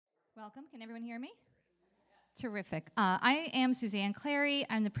Welcome. Can everyone hear me? Terrific. I am Suzanne Clary.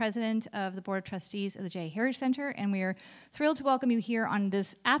 I'm the president of the Board of Trustees of the J. Heritage Center, and we are thrilled to welcome you here on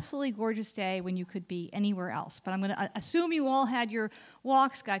this absolutely gorgeous day when you could be anywhere else. But I'm going to assume you all had your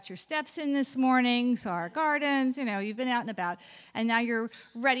walks, got your steps in this morning, saw our gardens, you know, you've been out and about, and now you're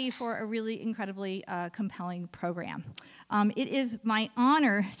ready for a really incredibly compelling program. It is my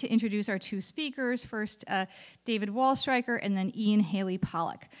honor to introduce our two speakers. First, David Waldstreicher, and then Iain Haley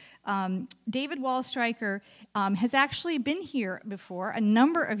Pollock. David Waldstreicher has actually been here before a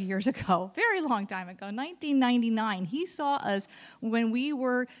number of years ago, very long time ago, 1999. He saw us when we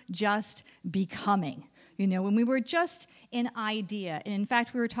were just becoming, you know, when we were just an idea. And in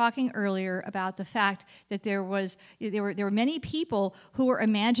fact, we were talking earlier about the fact that there were many people who were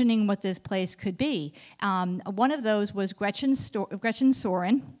imagining what this place could be. One of those was Gretchen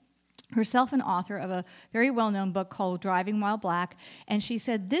Soren, herself an author of a very well-known book called Driving While Black, and she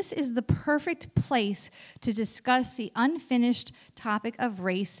said, this is the perfect place to discuss the unfinished topic of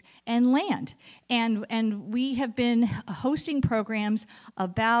race and land. And we have been hosting programs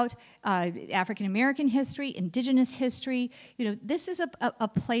about African-American history, indigenous history. You know, this is a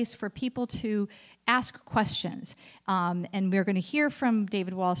place for people to ask questions. And we're going to hear from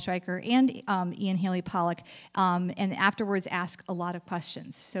David Waldstreicher and Iain Haley Pollock, and afterwards ask a lot of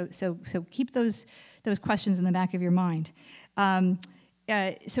questions. So keep those questions in the back of your mind.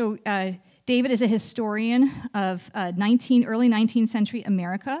 David is a historian of early 19th century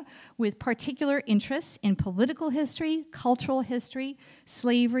America with particular interests in political history, cultural history,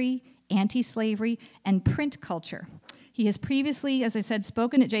 slavery, anti-slavery, and print culture. He has previously, as I said,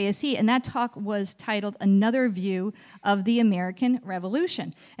 spoken at JSC, and that talk was titled Another View of the American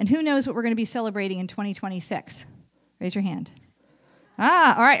Revolution. And who knows what we're going to be celebrating in 2026? Raise your hand. All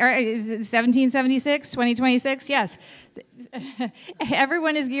right. 1776, 2026, yes.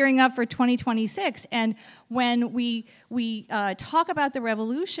 Everyone is gearing up for 2026, and when we talk about the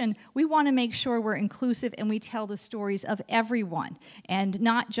revolution, we want to make sure we're inclusive and we tell the stories of everyone, and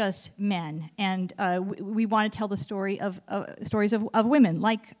not just men. And we want to tell the stories of women,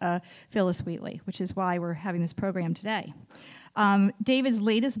 like Phillis Wheatley, which is why we're having this program today. David's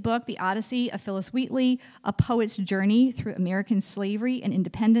latest book, The Odyssey of Phillis Wheatley, A Poet's Journey Through American Slavery and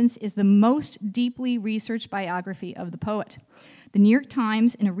Independence, is the most deeply researched biography of the poet. The New York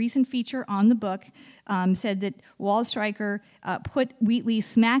Times, in a recent feature on the book, said that Waldstreicher put Wheatley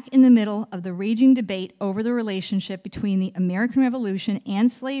smack in the middle of the raging debate over the relationship between the American Revolution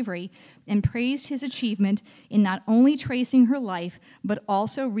and slavery, and praised his achievement in not only tracing her life, but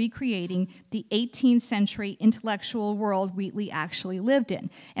also recreating the 18th century intellectual world Wheatley actually lived in.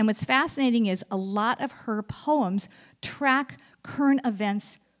 And what's fascinating is a lot of her poems track current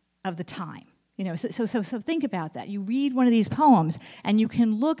events of the time. You know, so think about that. You read one of these poems, and you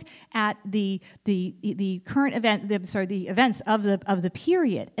can look at the current event, the events of the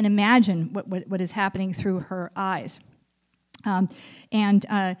period, and imagine what is happening through her eyes.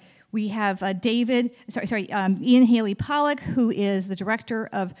 We have Iain Haley Pollock, who is the director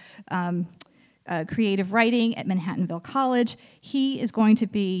of creative writing at Manhattanville College. He is going to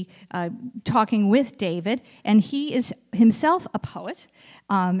be talking with David, and he is himself a poet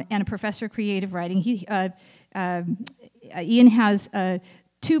and a professor of creative writing. Iain has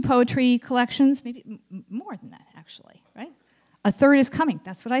 2 poetry collections, maybe more than that, actually, right? A third is coming.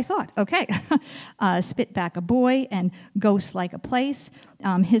 That's what I thought. Okay. Spit Back a Boy and Ghost Like a Place.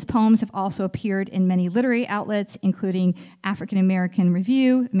 His poems have also appeared in many literary outlets, including African American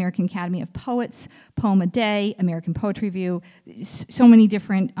Review, American Academy of Poets, Poem a Day, American Poetry Review, so many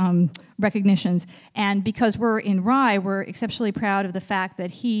different recognitions. And because we're in Rye, we're exceptionally proud of the fact that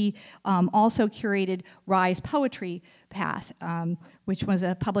he also curated Rye's Poetry Path, which was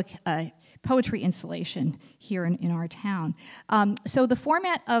a public poetry installation here in our town. So the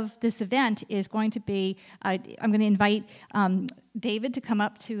format of this event is going to be, I'm going to invite David to come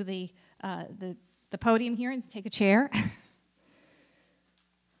up to the podium here and take a chair.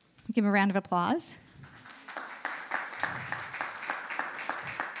 Give him a round of applause.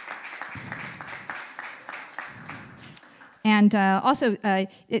 And also,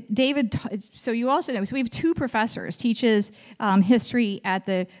 David, so you also know, so we have 2 professors, teaches history at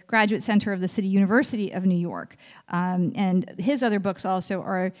the Graduate Center of the City University of New York. And his other books also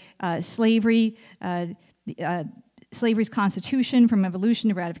are Slavery, Slavery's Constitution, From Evolution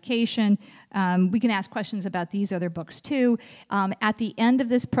to Ratification. We can ask questions about these other books too. At the end of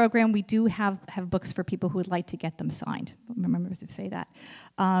this program, we do have books for people who would like to get them signed. Remember to say that.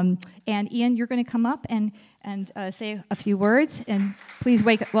 And Iain, you're going to come up and say a few words, and please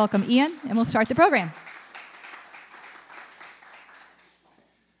welcome Iain, and we'll start the program.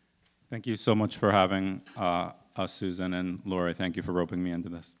 Thank you so much for having us, Susan, and Lori. Thank you for roping me into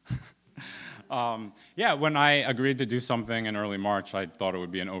this. Yeah, when I agreed to do something in early March, I thought it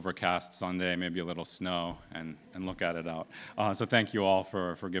would be an overcast Sunday, maybe a little snow, and look at it out. So thank you all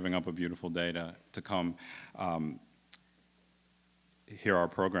for giving up a beautiful day to come hear our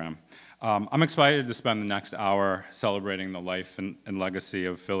program. I'm excited to spend the next hour celebrating the life and legacy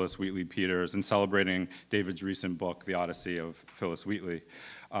of Phillis Wheatley Peters and celebrating David's recent book, The Odyssey of Phillis Wheatley.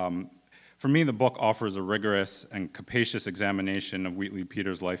 For me, the book offers a rigorous and capacious examination of Wheatley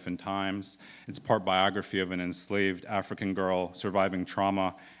Peters' life and times. It's part biography of an enslaved African girl surviving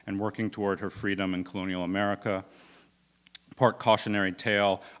trauma and working toward her freedom in colonial America, part cautionary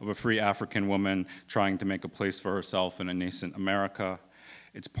tale of a free African woman trying to make a place for herself in a nascent America.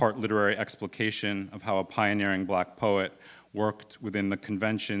 It's part literary explication of how a pioneering Black poet worked within the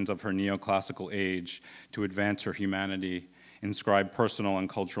conventions of her neoclassical age to advance her humanity, inscribe personal and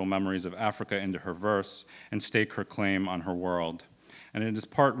cultural memories of Africa into her verse, and stake her claim on her world. And it is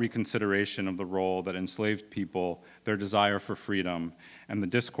part reconsideration of the role that enslaved people, their desire for freedom, and the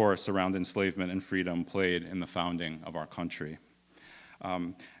discourse around enslavement and freedom played in the founding of our country.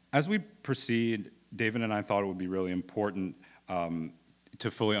 As we proceed, David and I thought it would be really important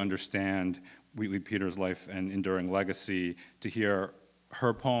to fully understand Wheatley Peters' life and enduring legacy, to hear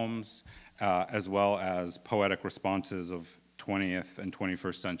her poems, as well as poetic responses of 20th and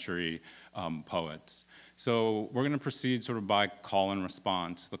 21st century poets. So we're going to proceed sort of by call and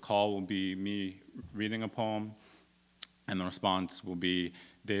response. The call will be me reading a poem, and the response will be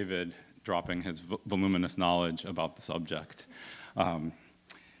David dropping his voluminous knowledge about the subject.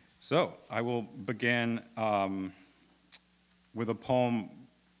 So I will begin with a poem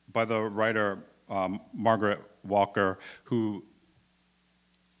by the writer Margaret Walker, who,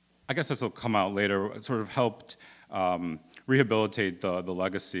 I guess this will come out later, sort of helped rehabilitate the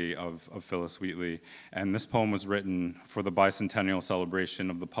legacy of Phillis Wheatley. And this poem was written for the bicentennial celebration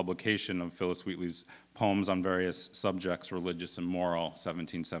of the publication of Phillis Wheatley's poems on various subjects, religious and moral,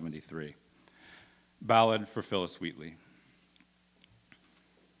 1773. Ballad for Phillis Wheatley.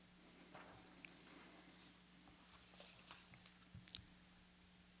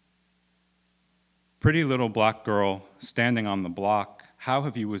 Pretty little black girl standing on the block, how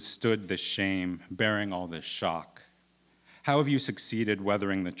have you withstood this shame, bearing all this shock? How have you succeeded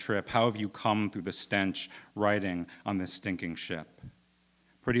weathering the trip? How have you come through the stench, riding on this stinking ship?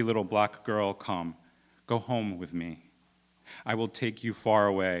 Pretty little black girl, come, go home with me. I will take you far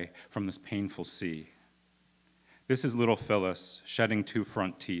away from this painful sea. This is little Phillis, shedding 2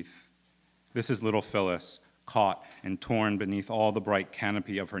 front teeth. This is little Phillis, caught and torn beneath all the bright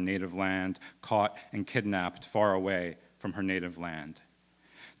canopy of her native land, caught and kidnapped far away from her native land.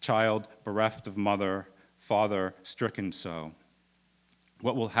 Child bereft of mother, father stricken so.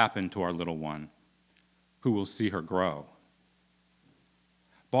 What will happen to our little one? Who will see her grow?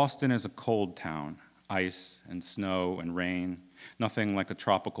 Boston is a cold town, ice and snow and rain, nothing like a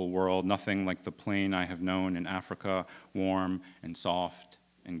tropical world, nothing like the plain I have known in Africa, warm and soft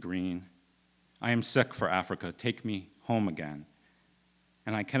and green. I am sick for Africa, take me home again.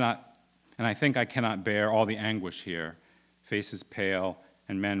 And I think I cannot bear all the anguish here, faces pale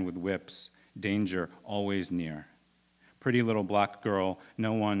and men with whips, danger always near. Pretty little black girl,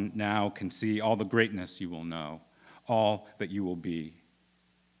 no one now can see all the greatness you will know, all that you will be.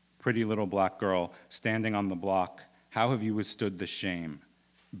 Pretty little black girl, standing on the block, how have you withstood the shame,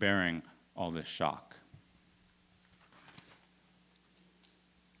 bearing all this shock?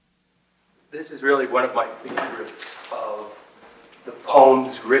 This is really one of my favorites of the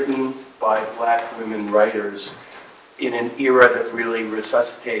poems written by Black women writers in an era that really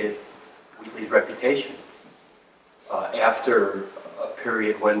resuscitated Wheatley's reputation. After a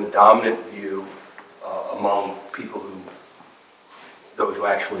period when the dominant view among people those who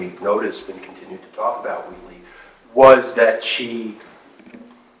actually noticed and continued to talk about Wheatley, was that she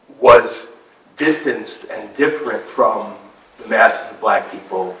was distanced and different from the masses of Black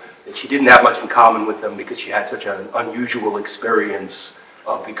people, that she didn't have much in common with them because she had such an unusual experience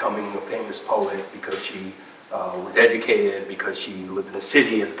of becoming a famous poet, because she was educated, because she lived in a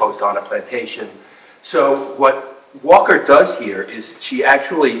city as opposed to on a plantation. So what Walker does here is she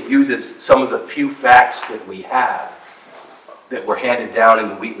actually uses some of the few facts that we have that were handed down in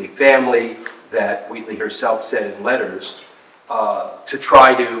the Wheatley family, that Wheatley herself said in letters, to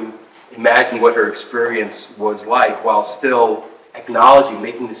try to imagine what her experience was like, while still acknowledging,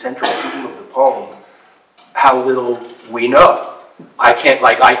 making the central theme of the poem, how little we know.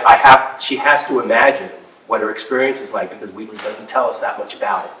 She has to imagine what her experience is like, because Wheatley doesn't tell us that much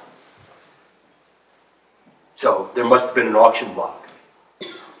about it. So there must have been an auction block.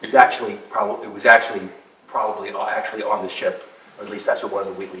 was actually probably on the ship, or at least that's what one of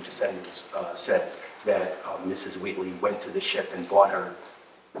the Wheatley descendants said, that Mrs. Wheatley went to the ship and bought her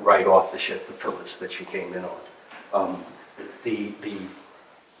right off the ship, the Phillis that she came in on.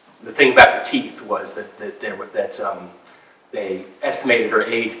 The thing about the teeth was that they estimated her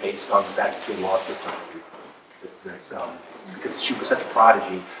age based on the fact that she lost her son. Because she was such a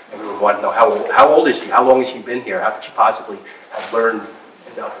prodigy, everyone wanted to know how old is she? How long has she been here? How could she possibly have learned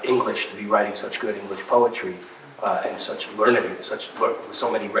enough English to be writing such good English poetry and such learning, with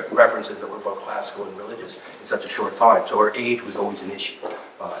so many references that were both classical and religious in such a short time? So her age was always an issue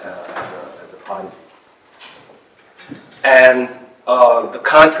as a prodigy. And the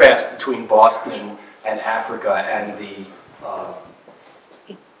contrast between Boston and Africa and the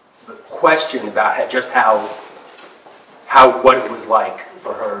question about just what it was like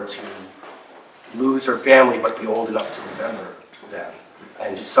for her to lose her family but be old enough to remember them.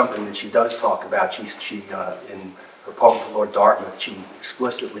 And it's something that she does talk about. She in her poem to Lord Dartmouth, she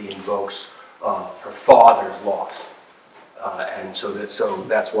explicitly invokes her father's loss. And so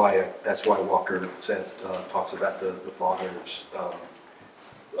that's why Walker talks about the father's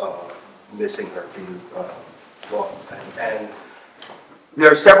missing her being lost. And there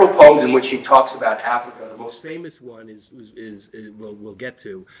are several poems in which she talks about Africa. The most famous one is we'll get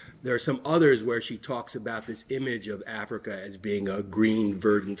to. There are some others where she talks about this image of Africa as being a green,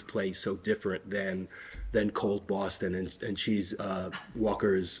 verdant place, so different than cold Boston, and she's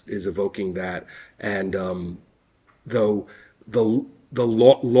Walker is evoking that. And though the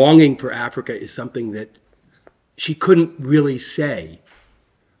longing for Africa is something that she couldn't really say.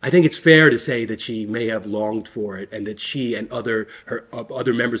 I think it's fair to say that she may have longed for it, and that she and other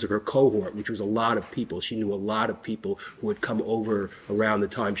members of her cohort, which was a lot of people, she knew a lot of people who had come over around the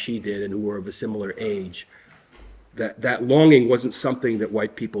time she did and who were of a similar age, that longing wasn't something that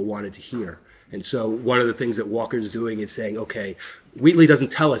white people wanted to hear. And so one of the things that Walker's doing is saying, okay, Wheatley doesn't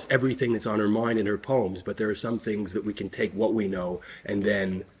tell us everything that's on her mind in her poems, but there are some things that we can take what we know and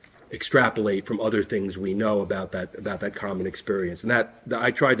then extrapolate from other things we know about that common experience. And that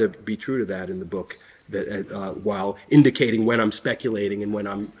I tried to be true to that in the book, that while indicating when I'm speculating and when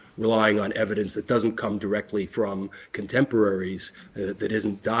I'm relying on evidence that doesn't come directly from contemporaries, that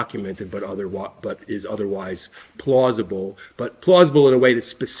isn't documented but is otherwise plausible, but plausible in a way that's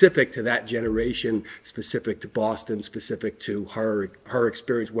specific to that generation, specific to Boston, specific to her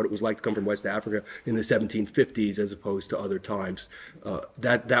experience, what it was like to come from West Africa in the 1750s as opposed to other times.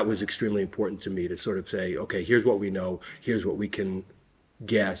 That was extremely important to me, to sort of say, okay, here's what we know, here's what we can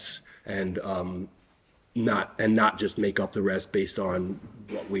guess, and not just make up the rest based on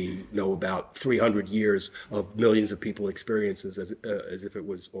what we know about 300 years of millions of people experiences as if it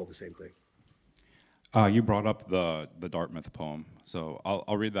was all the same thing. You brought up the Dartmouth poem, so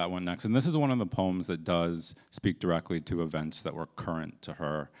I'll read that one next. And this is one of the poems that does speak directly to events that were current to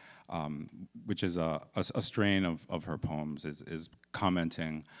her, which is a strain of her poems, is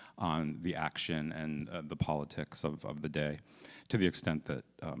commenting on the action and the politics of the day, to the extent that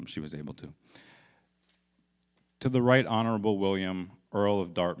she was able to. To the Right Honorable William, Earl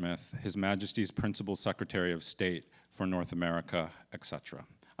of Dartmouth, His Majesty's Principal Secretary of State for North America, etc.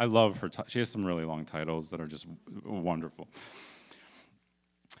 I love her. She has some really long titles that are just wonderful.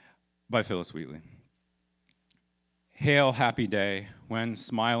 By Phillis Wheatley. Hail, happy day, when,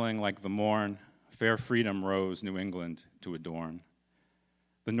 smiling like the morn, fair freedom rose New England to adorn.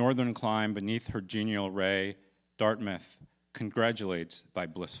 The northern clime beneath her genial ray, Dartmouth congratulates thy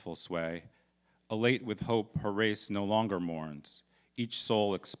blissful sway. Elate with hope, her race no longer mourns. Each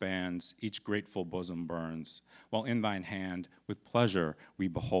soul expands, each grateful bosom burns, while in thine hand, with pleasure, we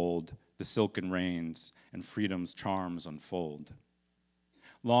behold the silken reins and freedom's charms unfold.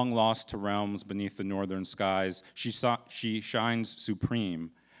 Long lost to realms beneath the northern skies, she shines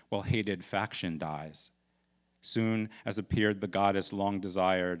supreme, while hated faction dies. Soon as appeared the goddess long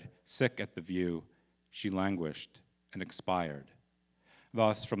desired, sick at the view, she languished and expired.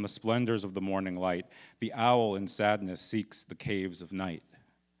 Thus, from the splendors of the morning light, the owl in sadness seeks the caves of night.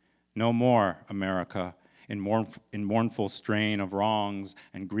 No more, America, in mournful strain of wrongs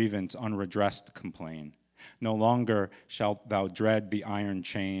and grievance unredressed complain. No longer shalt thou dread the iron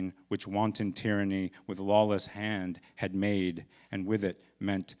chain which wanton tyranny with lawless hand had made, and with it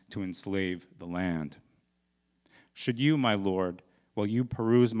meant to enslave the land. Should you, my lord, while you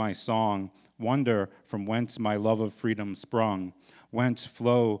peruse my song, wonder from whence my love of freedom sprung, whence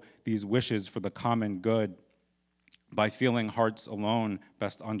flow these wishes for the common good, by feeling hearts alone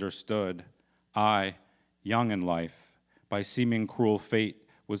best understood, I, young in life, by seeming cruel fate,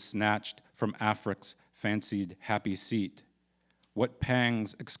 was snatched from Afric's fancied happy seat. What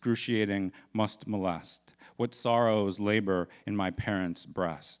pangs excruciating must molest, what sorrows labor in my parents'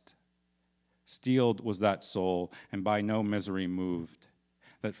 breast. Steeled was that soul, and by no misery moved,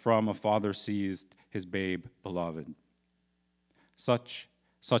 that from a father seized his babe beloved. Such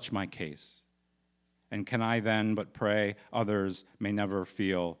my case, and can I then but pray others may never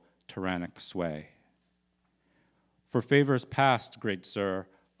feel tyrannic sway? For favors past, great sir,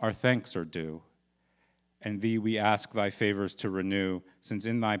 our thanks are due, and thee we ask thy favors to renew, since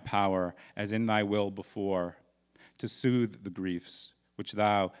in thy power, as in thy will before, to soothe the griefs which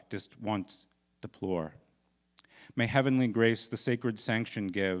thou didst once deplore. May heavenly grace the sacred sanction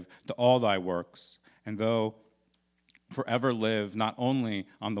give to all thy works, and though forever live not only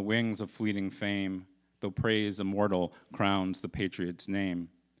on the wings of fleeting fame, though praise immortal crowns the patriot's name,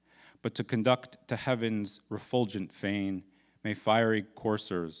 but to conduct to heaven's refulgent fane, may fiery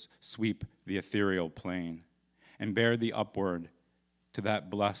coursers sweep the ethereal plain, and bear thee upward to that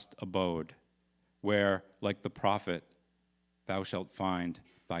blessed abode, where, like the prophet, thou shalt find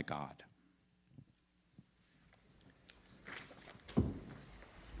thy God.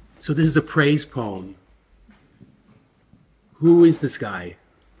 So this is a praise poem. Who is this guy?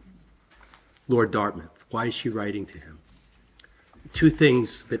 Lord Dartmouth. Why is she writing to him? Two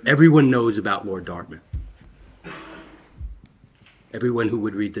things that everyone knows about Lord Dartmouth. Everyone who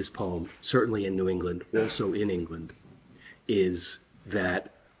would read this poem, certainly in New England, also in England, is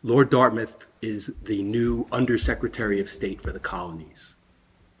that Lord Dartmouth is the new Undersecretary of State for the colonies.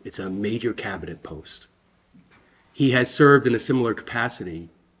 It's a major cabinet post. He has served in a similar capacity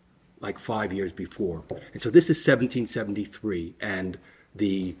like 5 years before. And so this is 1773, and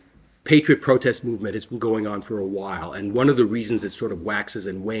the Patriot protest movement has been going on for a while. And one of the reasons it sort of waxes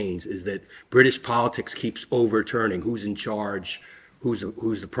and wanes is that British politics keeps overturning who's in charge, who's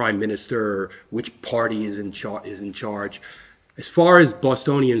the prime minister, which party is in charge. As far as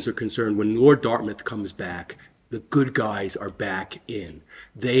Bostonians are concerned, when Lord Dartmouth comes back, the good guys are back in.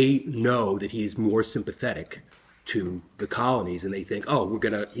 They know that he's more sympathetic to the colonies, and they think, oh,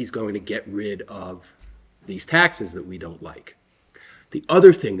 he's going to get rid of these taxes that we don't like. The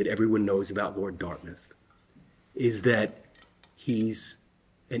other thing that everyone knows about Lord Dartmouth is that he's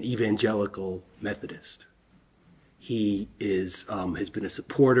an evangelical Methodist. He has been a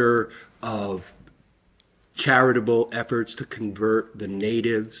supporter of charitable efforts to convert the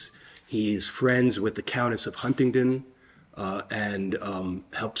natives. He's friends with the Countess of Huntingdon and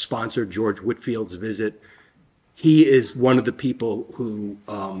helped sponsor George Whitfield's visit. He is one of the people who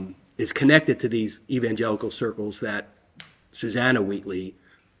is connected to these evangelical circles that Susanna Wheatley,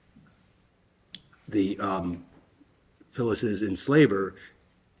 the Phyllis's enslaver,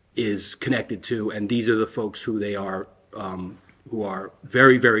 is connected to, and these are the folks who who are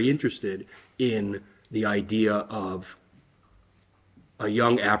very, very interested in the idea of a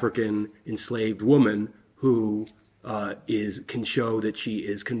young African enslaved woman who can show that she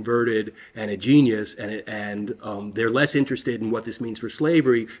is converted and a genius, and they're less interested in what this means for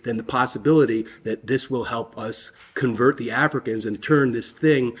slavery than the possibility that this will help us convert the Africans and turn this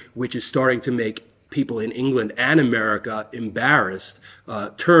thing, which is starting to make people in England and America embarrassed,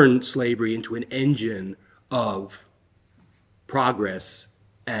 turn slavery into an engine of progress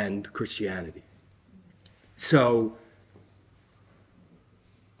and Christianity. So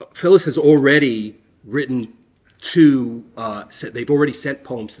Phillis has already written they've already sent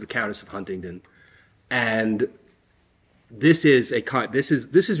poems to the Countess of Huntingdon, and this is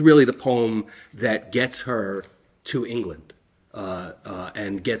really the poem that gets her to England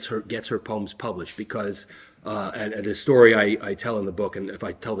and gets her poems published, because and the story I tell in the book, and if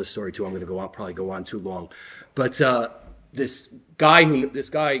I tell this story too, I'm going to probably go on too long, but this guy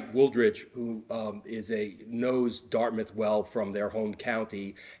Wooldridge, who knows Dartmouth well from their home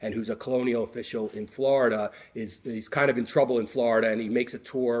county, and who's a colonial official in Florida, he's kind of in trouble in Florida, and he makes a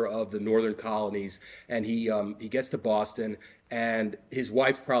tour of the northern colonies, and he gets to Boston, and his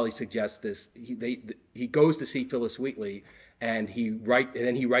wife probably suggests this. He goes to see Phillis Wheatley, and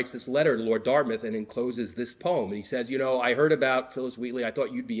then he writes this letter to Lord Dartmouth and encloses this poem. And he says, I heard about Phillis Wheatley. I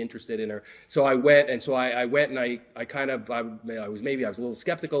thought you'd be interested in her. So I went, and I went, and I was a little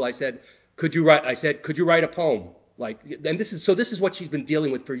skeptical. I said, could you write a poem? And this is what she's been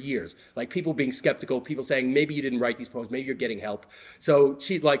dealing with for years. Like, people being skeptical, people saying, maybe you didn't write these poems, maybe you're getting help. So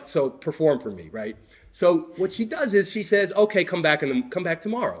so perform for me, right? So what she does is she says, okay, come back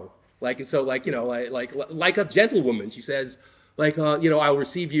tomorrow. Like a gentlewoman, she says, I'll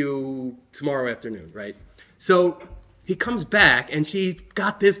receive you tomorrow afternoon, right? So he comes back, and she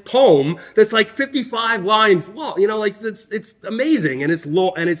got this poem that's like 55 lines long. It's amazing, and it's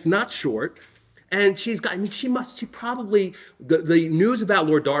long, and it's not short, And she probably, the news about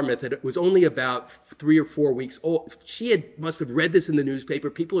Lord Dartmouth, that it was only about 3 or 4 weeks old. Must have read this in the newspaper.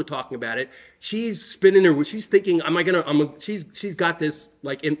 People are talking about it. She's spinning her, she's thinking, she's got this,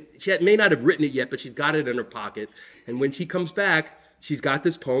 she may not have written it yet, but she's got it in her pocket. And when she comes back, she's got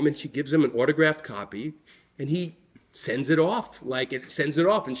this poem and she gives him an autographed copy and he sends it off,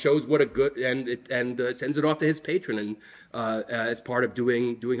 and shows what a good, and sends it off to his patron, and as part of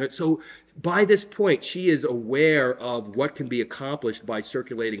doing her. So by this point, she is aware of what can be accomplished by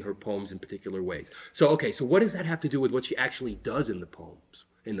circulating her poems in particular ways. So okay, so what does that have to do with what she actually does in the poem?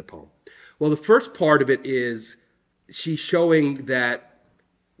 Well, the first part of it is she's showing that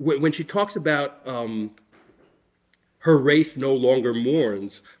when she talks about her race no longer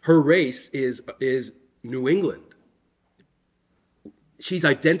mourns, her race is New England. She's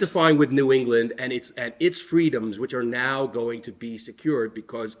identifying with New England and its freedoms, which are now going to be secured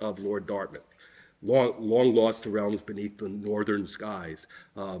because of Lord Dartmouth. Long lost to realms beneath the northern skies,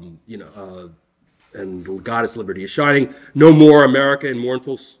 and the goddess liberty is shining. No more America in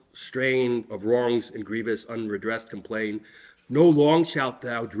mournful strain of wrongs and grievous unredressed complain. No long shalt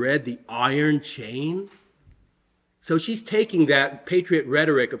thou dread the iron chain. So she's taking that patriot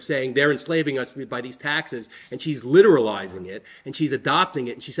rhetoric of saying they're enslaving us by these taxes, and she's literalizing it, and she's adopting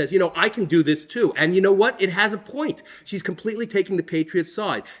it, and she says, I can do this too. And you know what? It has a point. She's completely taking the patriot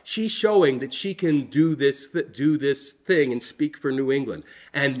side. She's showing that she can do this thing and speak for New England.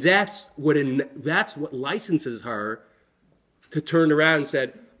 And that's what licenses her to turn around and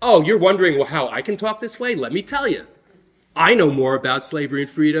said, oh, you're wondering, well, how I can talk this way? Let me tell you. I know more about slavery and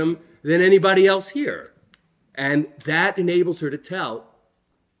freedom than anybody else here. And that enables her to tell,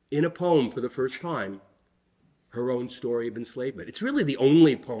 in a poem for the first time, her own story of enslavement. It's really the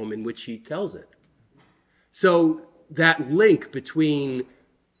only poem in which she tells it. So that link between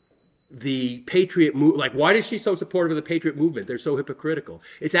the patriot movement, why is she so supportive of the patriot movement? They're so hypocritical.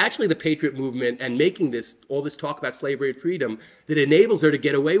 It's actually the patriot movement and making all this talk about slavery and freedom that enables her to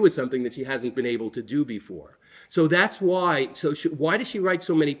get away with something that she hasn't been able to do before. So that's why, why does she write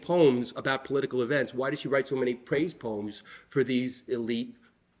so many poems about political events? Why does she write so many praise poems for these elite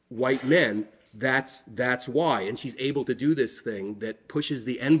white men? That's why. And she's able to do this thing that pushes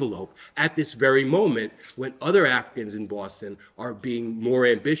the envelope at this very moment when other Africans in Boston are being more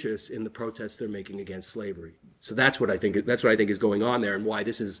ambitious in the protests they're making against slavery. So that's what I think is going on there, and why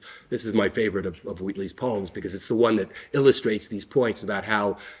this is my favorite of Wheatley's poems, because it's the one that illustrates these points about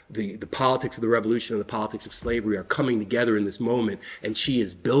how the politics of the revolution and the politics of slavery are coming together in this moment, and she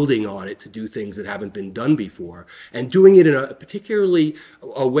is building on it to do things that haven't been done before, and doing it in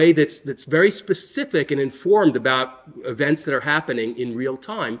a way that's very specific and informed about events that are happening in real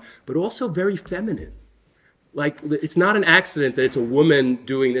time, but also very feminine. It's not an accident that it's a woman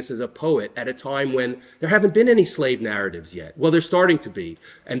doing this as a poet at a time when there haven't been any slave narratives yet. Well, they're starting to be,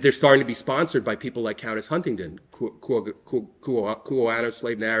 and they're starting to be sponsored by people like Countess Huntingdon. Kuoana's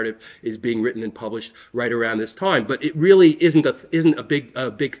slave narrative is being written and published right around this time, but it really isn't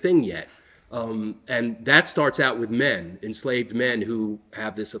a big thing yet. And that starts out with men, enslaved men who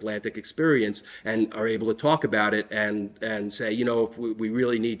have this Atlantic experience and are able to talk about it and say, if we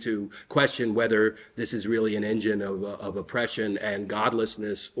really need to question whether this is really an engine of oppression and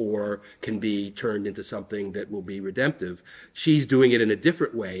godlessness or can be turned into something that will be redemptive. She's doing it in a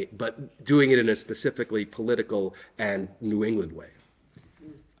different way, but doing it in a specifically political and New England way.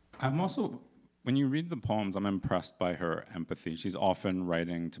 When you read the poems, I'm impressed by her empathy. She's often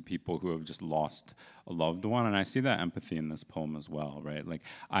writing to people who have just lost a loved one, and I see that empathy in this poem as well, right?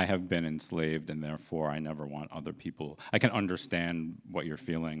 I have been enslaved, and therefore I never want other people. I can understand what you're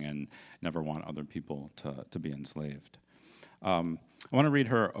feeling and never want other people to be enslaved. I want to read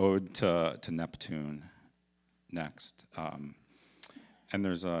her ode to Neptune next. And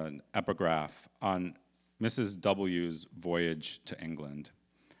there's an epigraph on Mrs. W's voyage to England.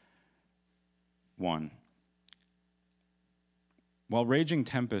 1. While raging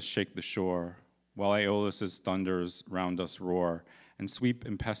tempests shake the shore, while Aeolus's thunders round us roar, and sweep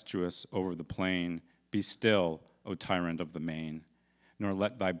impetuous over the plain, be still, O tyrant of the main, nor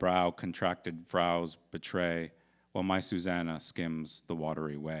let thy brow contracted frowns betray, while my Susanna skims the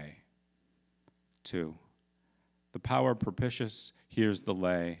watery way. 2. The power propitious hears the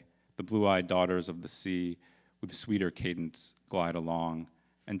lay, the blue-eyed daughters of the sea, with sweeter cadence glide along,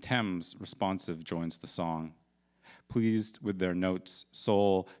 and Thames responsive joins the song. Pleased with their notes,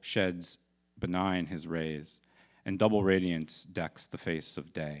 Sol sheds benign his rays, and double radiance decks the face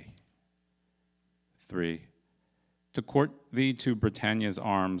of day. 3. To court thee to Britannia's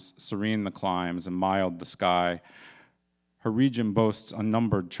arms, serene the climes and mild the sky, her region boasts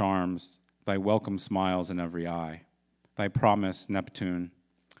unnumbered charms, thy welcome smiles in every eye. Thy promise, Neptune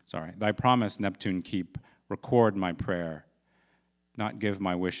keep, record my prayer, not give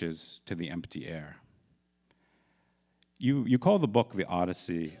my wishes to the empty air. You call the book the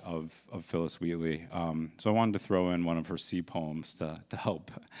Odyssey of Phillis Wheatley, so I wanted to throw in one of her sea poems to help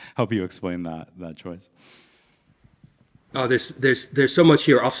you explain that choice. Oh, there's so much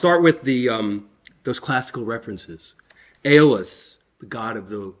here. I'll start with the those classical references. Aeolus, the god of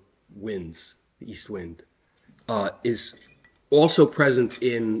the winds, the east wind, is also present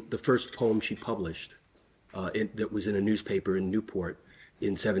in the first poem she published that was in a newspaper in Newport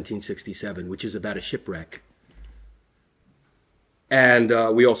in 1767, which is about a shipwreck. And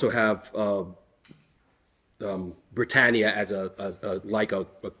we also have Britannia as a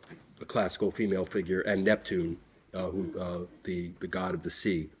classical female figure, and Neptune, the god of the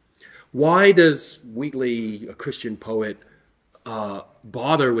sea. Why does Wheatley, a Christian poet,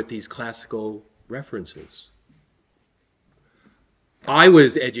 bother with these classical references? I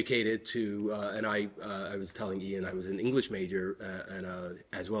was educated to, and I was telling Ian, I was an English major and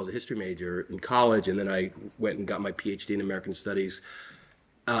as well as a history major in college, and then I went and got my PhD in American Studies.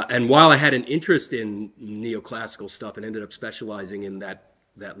 And while I had an interest in neoclassical stuff and ended up specializing in that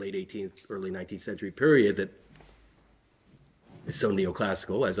late 18th, early 19th century period that is so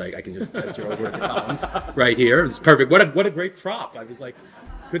neoclassical, as I can just gesture over at the columns right here. It's perfect. What a great prop. I was like,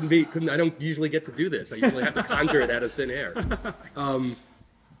 I don't usually get to do this. I usually have to conjure it out of thin air.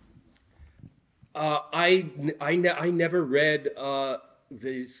 I never read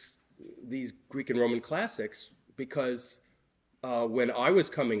these Greek and Roman classics because when I was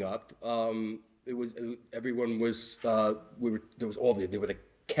coming up, there were the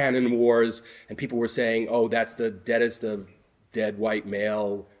canon wars, and people were saying, "Oh, that's the deadest of dead white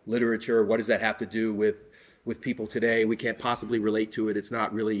male literature. What does that have to do with people today? We can't possibly relate to it. It's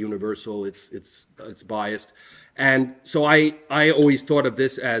not really universal. It's biased." And so I always thought of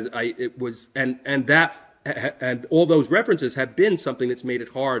this as and all those references have been something that's made it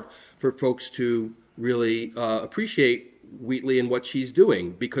hard for folks to really appreciate Wheatley and what she's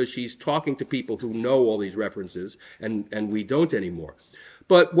doing, because she's talking to people who know all these references, and we don't anymore.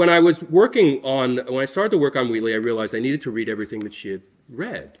 But when I started to work on Wheatley, I realized I needed to read everything that she had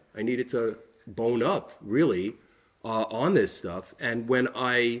read. I needed to bone up, really, on this stuff. And when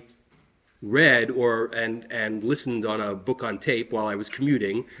I read and listened on a book on tape while I was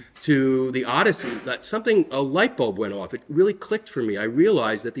commuting to the Odyssey, a light bulb went off. It really clicked for me. I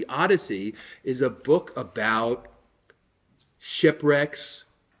realized that the Odyssey is a book about shipwrecks,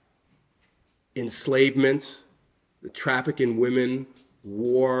 enslavement, the traffic in women,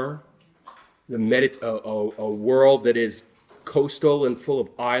 war, a world that is coastal and full of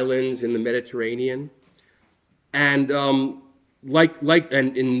islands in the Mediterranean, and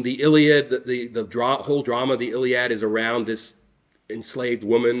and in the Iliad, the whole drama of the Iliad is around this enslaved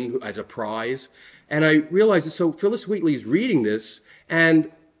woman as a prize. And I realized that so Phillis Wheatley's reading this,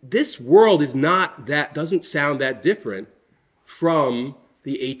 and this world doesn't sound that different from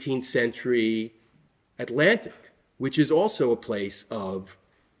the 18th century Atlantic, which is also a place of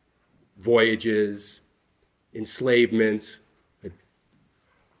voyages, enslavement,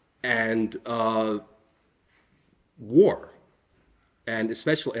 and war, and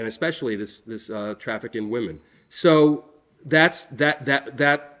especially this traffic in women. So that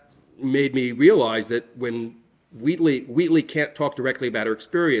made me realize that when Wheatley can't talk directly about her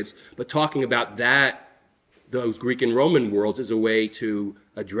experience, but talking about those Greek and Roman worlds is a way to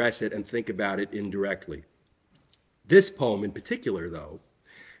address it and think about it indirectly. This poem in particular, though,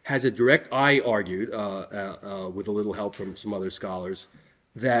 has I argued, with a little help from some other scholars,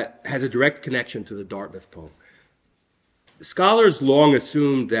 that has a direct connection to the Dartmouth poem. Scholars long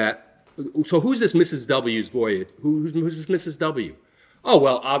assumed that, so who's this Mrs. W's voyage? Who's Mrs. W? Oh,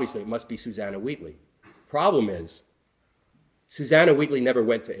 well, obviously it must be Susanna Wheatley. Problem is, Susanna Wheatley never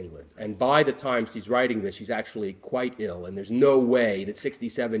went to England, and by the time she's writing this, she's actually quite ill, and there's no way that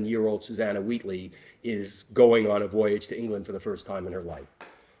 67-year-old Susanna Wheatley is going on a voyage to England for the first time in her life.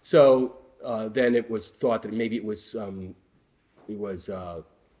 So then it was thought that maybe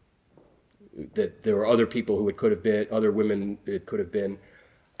that there were other people who it could have been, other women it could have been.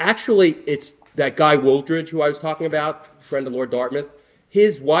 Actually, it's that guy Wooldridge who I was talking about, friend of Lord Dartmouth.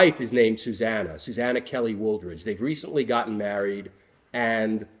 His wife is named Susanna Kelly Wooldridge. They've recently gotten married,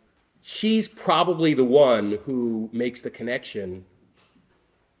 and she's probably the one who makes the connection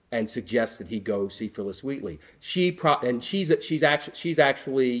and suggests that he go see Phillis Wheatley. She's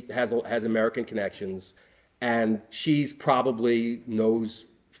actually has American connections, and she's probably knows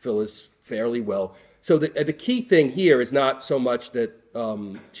Phillis fairly well. So the key thing here is not so much that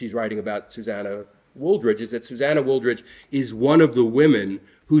she's writing about Susanna Wooldridge, is that Susanna Wooldridge is one of the women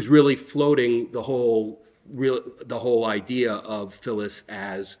who's really floating the whole idea of Phillis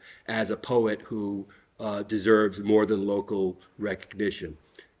as a poet who deserves more than local recognition.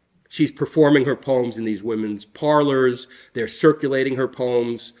 She's performing her poems in these women's parlors. They're circulating her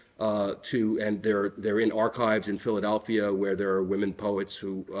poems and they're in archives in Philadelphia where there are women poets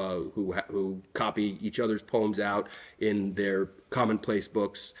who copy each other's poems out in their commonplace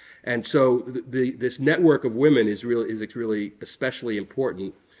books. And so this network of women is really especially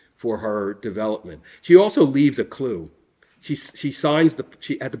important for her development. She also leaves a clue. She signs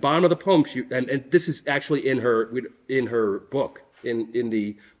at the bottom of the poem, and this is actually in her book. In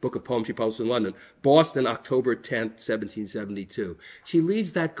the book of poems she published in London, Boston, October 10th, 1772. She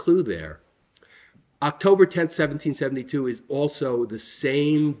leaves that clue there. October 10th, 1772 is also the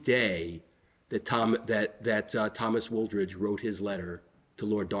same day that Thomas Wooldridge wrote his letter to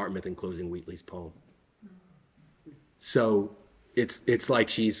Lord Dartmouth enclosing Wheatley's poem. So it's like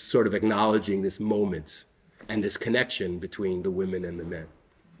she's sort of acknowledging this moment and this connection between the women and the men.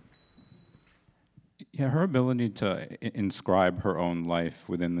 Yeah, her ability to inscribe her own life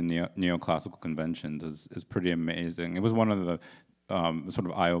within the neoclassical conventions is pretty amazing. It was one of the sort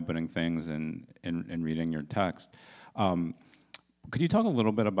of eye-opening things in reading your text. Could you talk a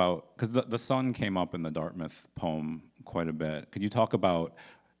little bit about, because the sun came up in the Dartmouth poem quite a bit. Could you talk about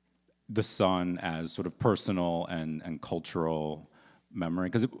the sun as sort of personal and cultural memory?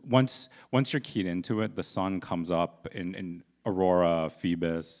 Because once you're keyed into it, the sun comes up in Aurora,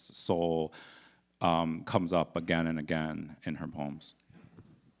 Phoebus, Sol, comes up again and again in her poems.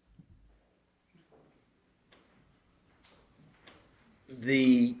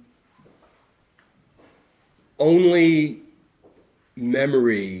 The only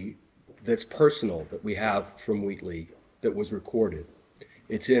memory that's personal that we have from Wheatley that was recorded,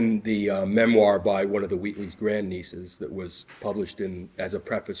 it's in the memoir by one of the Wheatley's grandnieces that was published as a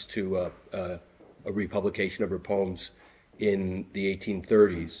preface to a republication of her poems in the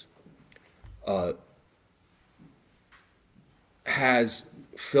 1830s. Has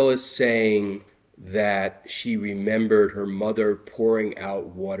Phillis saying that she remembered her mother pouring out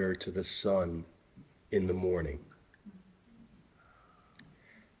water to the sun in the morning.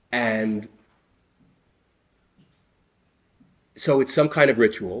 And so it's some kind of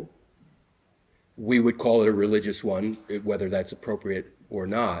ritual. We would call it a religious one, whether that's appropriate or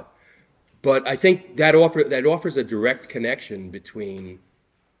not. But I think that offers a direct connection between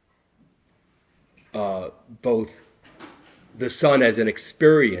both the sun as an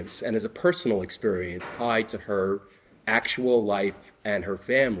experience and as a personal experience tied to her actual life and her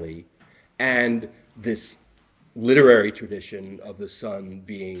family, and this literary tradition of the sun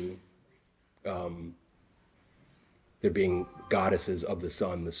being, there being goddesses of the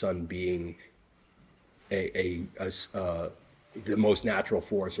sun being the most natural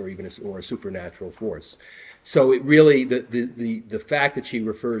force, or even a supernatural force. So it really, the fact that she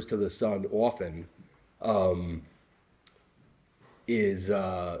refers to the sun often is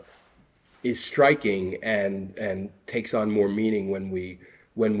striking and takes on more meaning when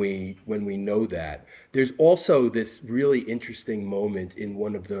we know that. There's also this really interesting moment in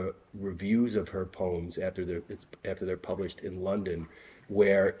one of the reviews of her poems after they're published in London,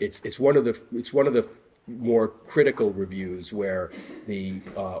 where it's one of the more critical reviews, where the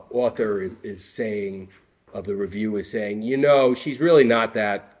author is saying, of the review, is saying, you know, she's really not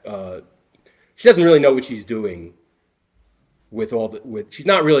that, she doesn't really know what she's doing she's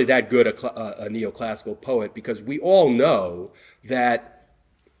not really that good a neoclassical poet, because we all know that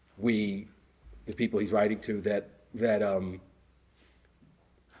the people he's writing to, that I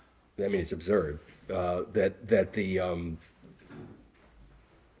mean, it's absurd, that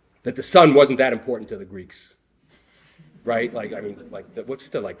the sun wasn't that important to the Greeks. Right, like, I mean, like, what's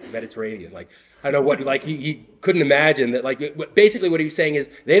the, like, Mediterranean, like, I don't know what, like, he couldn't imagine that, like, basically what he was saying is,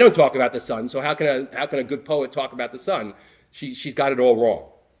 they don't talk about the sun, so how can a good poet talk about the sun? She's got it all wrong,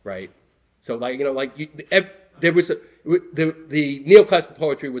 right? So, like, you know, like, there was the neoclassical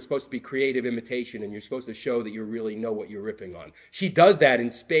poetry was supposed to be creative imitation, and you're supposed to show that you really know what you're riffing on. She does that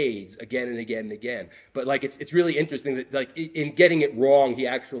in spades again and again and again, but, like, it's really interesting that, like, in getting it wrong, he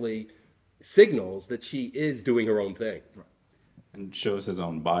actually signals that she is doing her own thing. Right. And shows his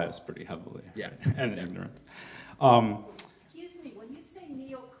own bias pretty heavily. Yeah. Right? And ignorance. Excuse me, when you say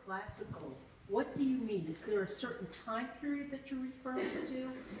neoclassical, what do you mean? Is there a certain time period that you're referring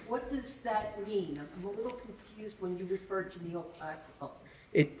to? What does that mean? I'm a little confused when you refer to neoclassical.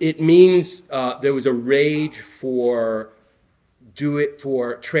 It means there was a rage for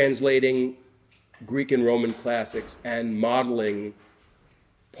translating Greek and Roman classics and modeling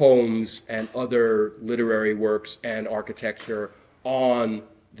poems and other literary works and architecture on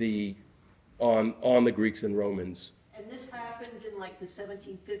the Greeks and Romans. And this happened in like the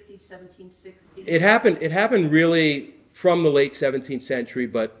 1750s, 1760s? It happened really from the late 17th century,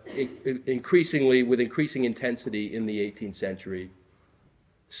 but with increasing intensity in the 18th century,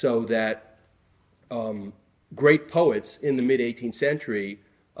 so that great poets in the mid-18th century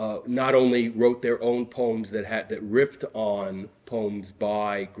not only wrote their own poems that riffed on poems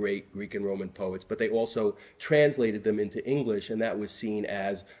by great Greek and Roman poets, but they also translated them into English, and that was seen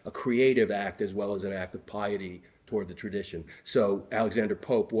as a creative act as well as an act of piety toward the tradition. So Alexander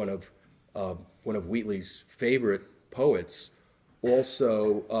Pope, one of Wheatley's favorite poets,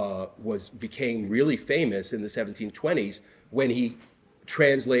 also became really famous in the 1720s when he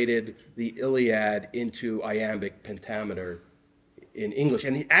translated the Iliad into iambic pentameter in English.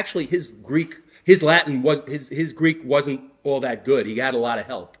 And his Greek wasn't all that good. He had a lot of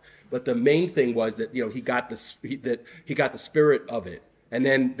help, but the main thing was that he got the spirit of it. And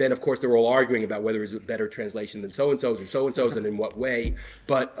then of course they were all arguing about whether it was a better translation than so and so's and in what way.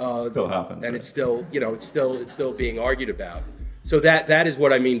 But still happens, and right? it's still being argued about. So that is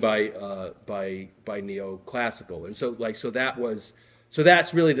what I mean by neoclassical. And so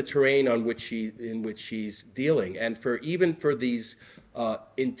that's really the terrain in which she's dealing. And even for these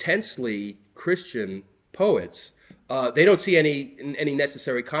intensely Christian poets, they don't see any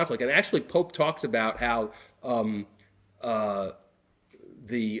necessary conflict. And actually, Pope talks about how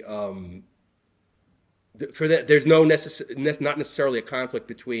there's not necessarily a conflict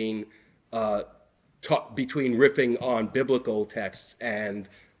between riffing on biblical texts and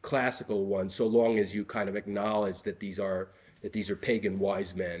classical ones, so long as you kind of acknowledge that these are pagan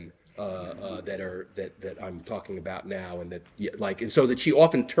wise men that I'm talking about now, and so that she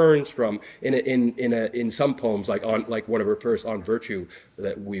often turns from in some poems, like one of her first, On Virtue,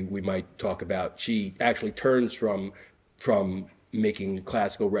 that we might talk about. She actually turns from making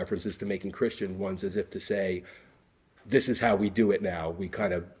classical references to making Christian ones, as if to say, this is how we do it now. We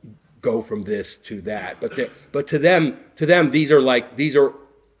kind of go from this to that. But to them, they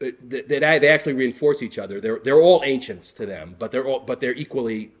actually reinforce each other. They're all ancients to them, but they're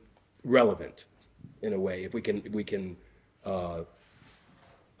equally relevant in a way. If we can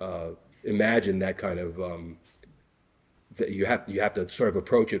imagine that kind of that you have to sort of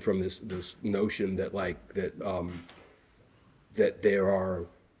approach it from this notion that there are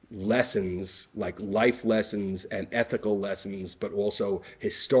lessons, like life lessons and ethical lessons, but also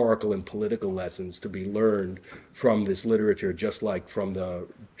historical and political lessons to be learned from this literature, just like from the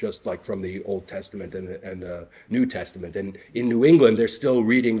Old Testament and the New Testament. And in New England, they're still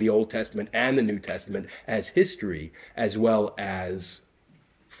reading the Old Testament and the New Testament as history, as well as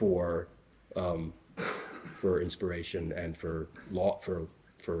for inspiration and for law, for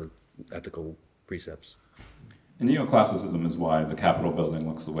ethical precepts. And neoclassicism is why the Capitol building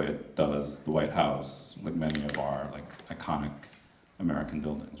looks the way it does, the White House, like many of our iconic American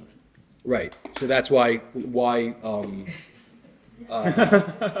buildings. Right. So that's why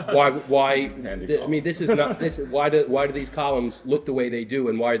this is not this. Why do these columns look the way they do,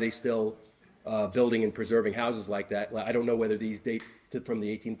 and why are they still building and preserving houses like that? I don't know whether these date from the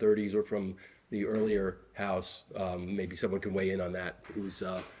 1830s or from the earlier house. Maybe someone can weigh in on that. Who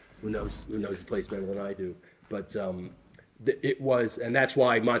knows the place better than I do. But it was, and that's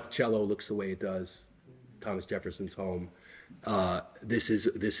why Monticello looks the way it does, Thomas Jefferson's home. And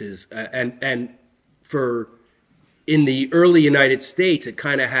for in the early United States, it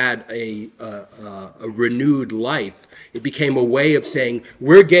kind of had a renewed life. It became a way of saying,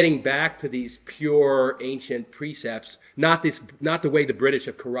 we're getting back to these pure ancient precepts, not the way the British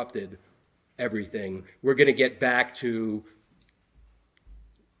have corrupted everything. We're going to get back to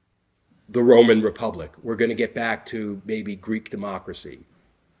the Roman Republic. We're going to get back to maybe Greek democracy.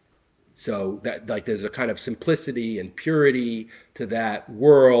 So that there's a kind of simplicity and purity to that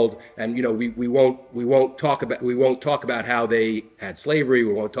world, and we won't talk about how they had slavery.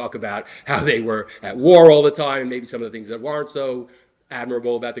 We won't talk about how they were at war all the time, and maybe some of the things that aren't so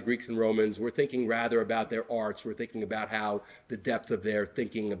admirable about the Greeks and Romans. We're thinking rather about their arts. We're thinking about how the depth of their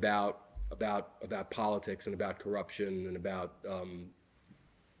thinking about politics and about corruption and about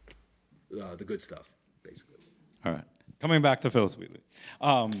the good stuff, basically. All right. Coming back to Phillis Wheatley.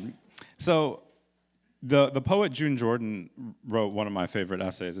 So the poet June Jordan wrote one of my favorite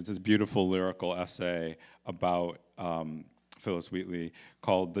essays. It's this beautiful lyrical essay about Phillis Wheatley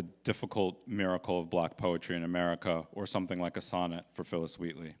called The Difficult Miracle of Black Poetry in America, or something like a sonnet for Phillis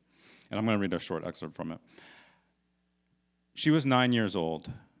Wheatley. And I'm going to read a short excerpt from it. She was 9 years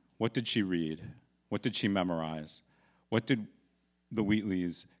old. What did she read? What did she memorize? What did the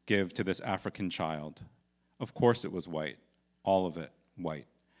Wheatleys give to this African child? Of course it was white, all of it white.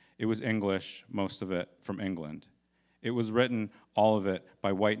 It was English, most of it from England. It was written, all of it,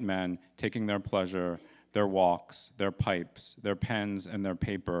 by white men taking their pleasure, their walks, their pipes, their pens, and their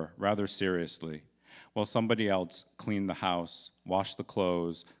paper rather seriously, while somebody else cleaned the house, washed the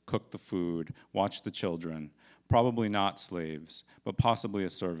clothes, cooked the food, watched the children, probably not slaves, but possibly a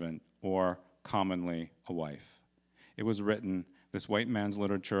servant, or, commonly, a wife. It was written, this white man's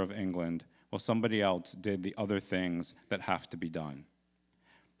literature of England, while somebody else did the other things that have to be done.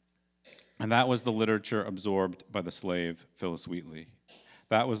 And that was the literature absorbed by the slave, Phillis Wheatley.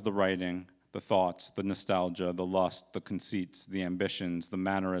 That was the writing, the thoughts, the nostalgia, the lust, the conceits, the ambitions, the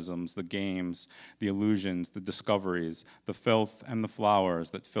mannerisms, the games, the illusions, the discoveries, the filth and the flowers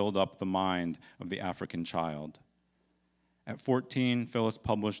that filled up the mind of the African child. At 14, Phillis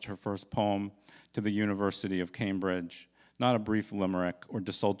published her first poem to the University of Cambridge, not a brief limerick or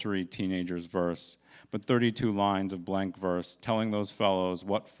desultory teenager's verse, but 32 lines of blank verse telling those fellows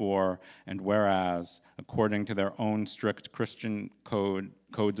what for and whereas, according to their own strict Christian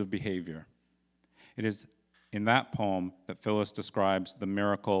codes of behavior. It is in that poem that Phillis describes the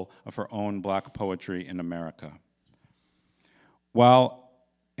miracle of her own black poetry in America. While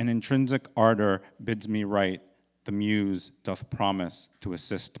an intrinsic ardor bids me write, the muse doth promise to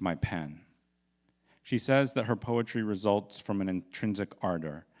assist my pen. She says that her poetry results from an intrinsic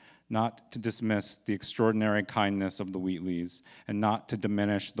ardor, not to dismiss the extraordinary kindness of the Wheatleys, and not to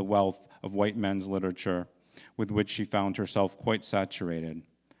diminish the wealth of white men's literature with which she found herself quite saturated.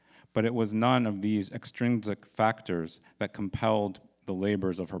 But it was none of these extrinsic factors that compelled the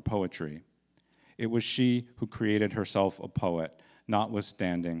labors of her poetry. It was she who created herself a poet,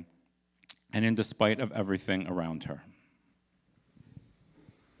 notwithstanding, and in despite of everything around her.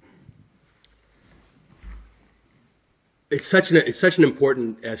 It's such an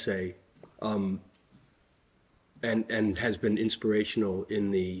important essay, and has been inspirational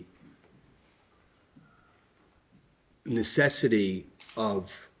in the necessity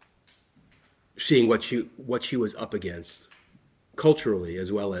of seeing what she was up against, culturally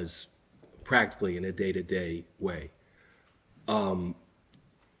as well as practically in a day-to-day way.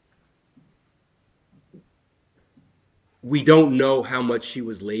 We don't know how much she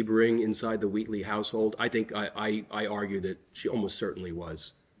was laboring inside the Wheatley household. I think I argue that she almost certainly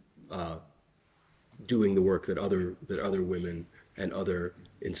was doing the work that other women and other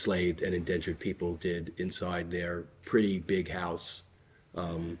enslaved and indentured people did inside their pretty big house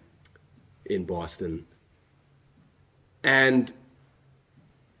in Boston. And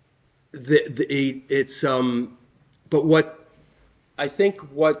but what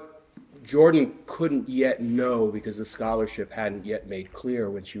Jordan couldn't yet know, because the scholarship hadn't yet made clear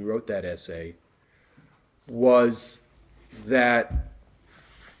when she wrote that essay, was that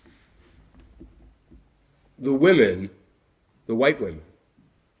the women, the white women,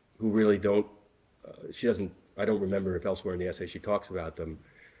 who really don't, I don't remember if elsewhere in the essay she talks about them,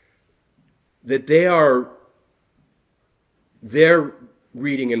 that they're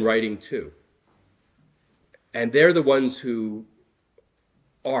reading and writing too. And they're the ones who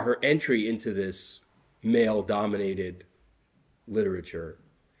are her entry into this male-dominated literature.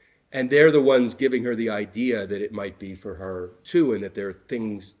 And they're the ones giving her the idea that it might be for her too, and that there are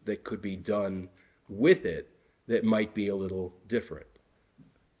things that could be done with it that might be a little different.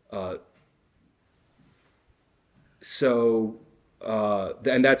 And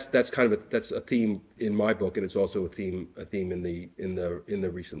that's kind of that's a theme in my book, and it's also a theme in the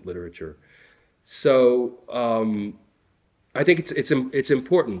recent literature. So I think it's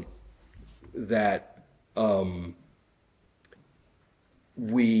important that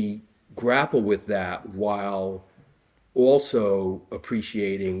we grapple with that while also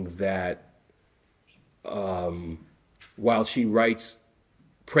appreciating that while she writes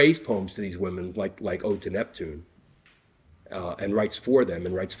praise poems to these women, like Ode to Neptune, and writes for them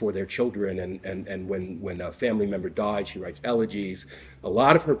and writes for their children, and when a family member dies, she writes elegies. A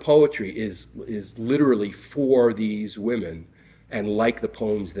lot of her poetry is literally for these women, and like the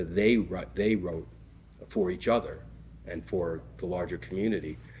poems that they wrote for each other and for the larger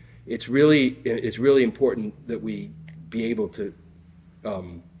community. It's really important that we be able to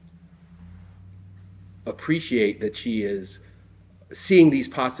appreciate that she is seeing these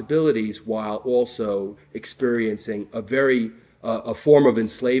possibilities while also experiencing a form of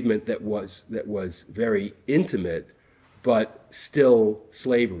enslavement that was very intimate, but still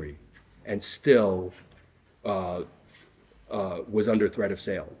slavery, and still was under threat of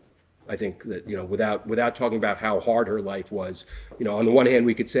sale. I think that, without talking about how hard her life was, on the one hand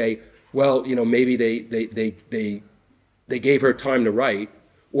we could say well, maybe they gave her time to write,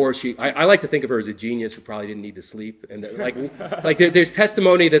 or I like to think of her as a genius who probably didn't need to sleep, and there's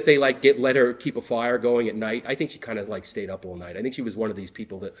testimony that they let her keep a fire going at night. I think she kind of stayed up all night. I think she was one of these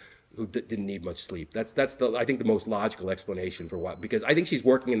people who didn't need much sleep. That's I think the most logical explanation for what, because I think she's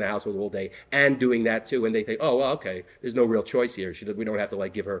working in the household all day and doing that too, and they think, oh well, okay, there's no real choice here. We don't have to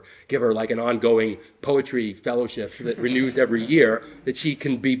give her an ongoing poetry fellowship that renews every year, that she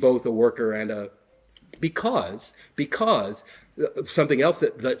can be both a worker and a, because something else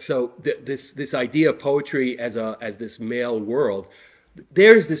this idea of poetry as this male world,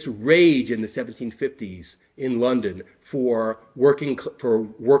 there's this rage in the 1750s in London for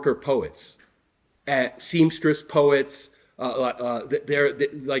worker poets, seamstress poets. The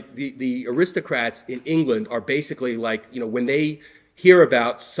aristocrats in England are basically when they hear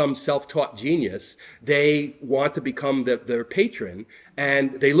about some self-taught genius, they want to become their patron,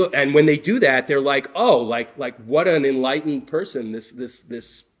 and they look, and when they do that, they're what an enlightened person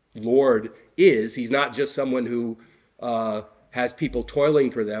this lord is. He's not just someone who has people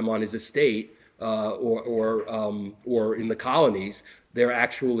toiling for them on his estate or in the colonies. They're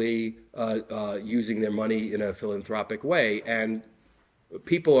actually using their money in a philanthropic way, and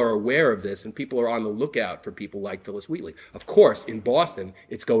people are aware of this, and people are on the lookout for people like Phillis Wheatley. Of course, in Boston,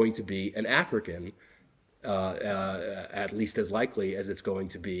 it's going to be an African, at least as likely as it's going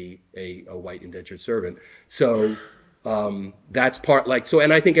to be a white indentured servant. So that's part,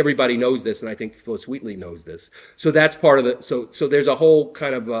 and I think everybody knows this, and I think Phillis Wheatley knows this. So that's part of the, so there's a whole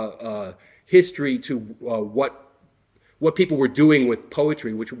kind of history to what people were doing with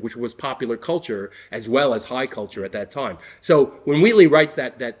poetry, which was popular culture as well as high culture at that time. So when Wheatley writes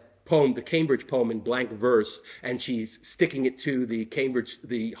that poem, the Cambridge poem, in blank verse, and she's sticking it to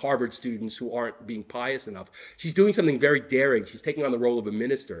the Harvard students who aren't being pious enough, she's doing something very daring. She's taking on the role of a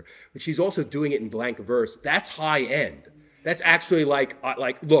minister, but she's also doing it in blank verse. That's high end. That's actually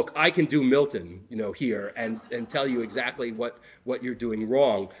look, I can do Milton, here and tell you exactly what you're doing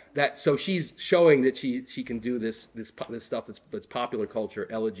wrong. So she's showing that she can do this stuff that's popular culture,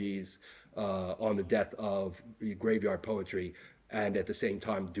 elegies on the death of graveyard poetry, and at the same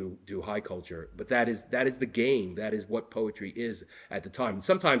time do high culture. But that is the game. That is what poetry is at the time. And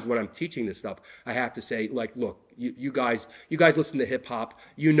sometimes when I'm teaching this stuff, I have to say, look, you guys listen to hip hop.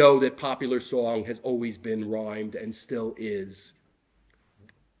 You know that popular song has always been rhymed and still is.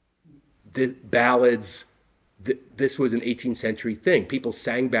 The ballads, this was an 18th century thing. People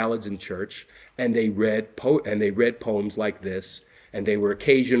sang ballads in church, and they read poems like this. And they were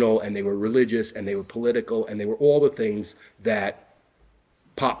occasional, and they were religious, and they were political, and they were all the things that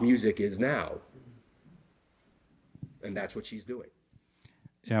pop music is now. And that's what she's doing.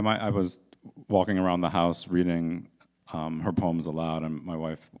 Yeah, I was walking around the house reading her poems aloud, and my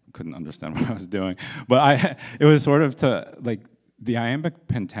wife couldn't understand what I was doing. But it was sort of the iambic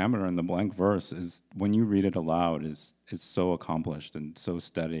pentameter in the blank verse is, when you read it aloud, is so accomplished and so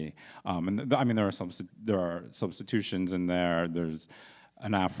steady. There are substitutions in there. There's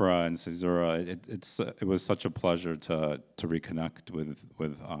anaphora and caesura. It was such a pleasure to reconnect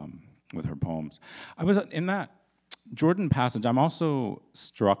with her poems. I was in that Jordan passage. I'm also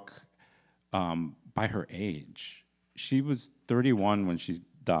struck by her age. She was 31 when she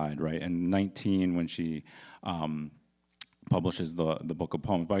died, right, and 19 when she publishes the book of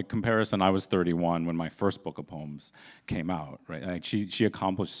poems. By comparison, I was 31 when my first book of poems came out, right? She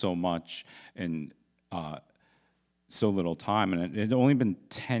accomplished so much in so little time, and it had only been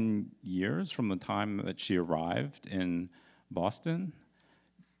 10 years from the time that she arrived in Boston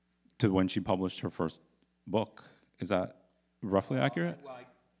to when she published her first book. Is that roughly accurate? Well, I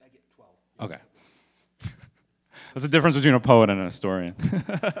get 12. Okay. That's the difference between a poet and a historian.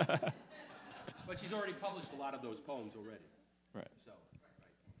 But she's already published a lot of those poems already. Right. So,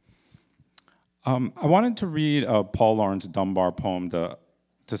 I wanted to read a Paul Laurence Dunbar poem to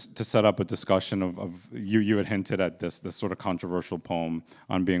set up a discussion of you had hinted at this sort of controversial poem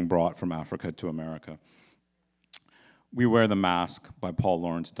on being brought from Africa to America. We Wear the Mask by Paul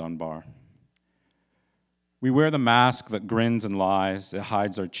Laurence Dunbar. We wear the mask that grins and lies, it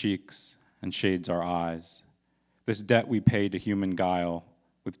hides our cheeks and shades our eyes. This debt we pay to human guile,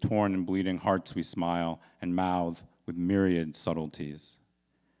 with torn and bleeding hearts we smile and mouth with myriad subtleties.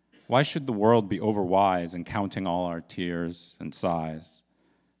 Why should the world be overwise in counting all our tears and sighs?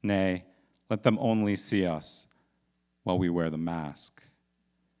 Nay, let them only see us while we wear the mask.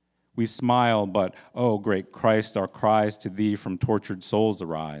 We smile, but, oh, great Christ, our cries to thee from tortured souls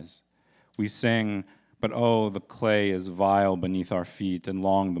arise. We sing, but, oh, the clay is vile beneath our feet and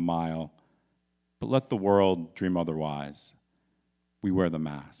long the mile. But let the world dream otherwise. We wear the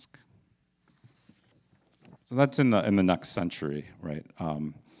mask. So that's in the next century, right?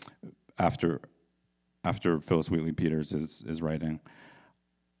 After Phillis Wheatley Peters is writing.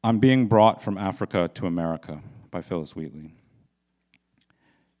 I'm being brought from Africa to America by Phillis Wheatley.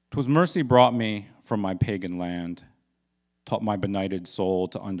 'Twas mercy brought me from my pagan land, taught my benighted soul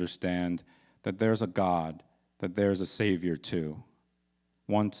to understand that there's a God, that there's a Savior too.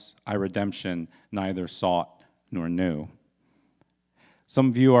 Once I redemption neither sought nor knew.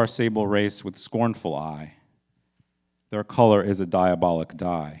 Some view our sable race with scornful eye. Their color is a diabolic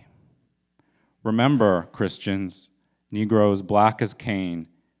dye. Remember, Christians, Negroes black as Cain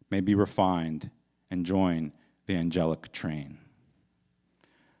may be refined and join the angelic train.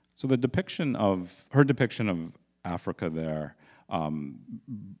 So the depiction of, her depiction of Africa there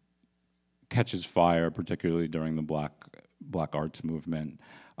catches fire, particularly during the Black arts movement.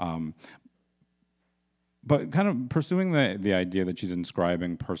 But kind of pursuing the idea that she's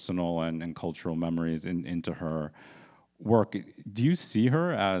inscribing personal and cultural memories into her work, do you see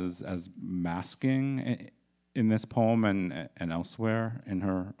her as masking in this poem and elsewhere in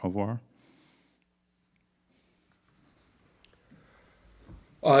her oeuvre?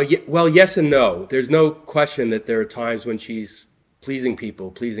 Well, yes and no. There's no question that there are times when she's pleasing people,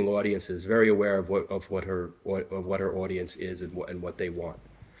 pleasing audiences, very aware of what her audience is and what they want.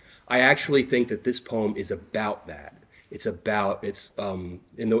 I actually think that this poem is about that. It's in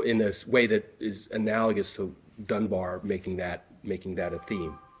this way that is analogous to Dunbar making that a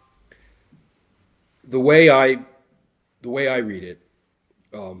theme. The way I read it,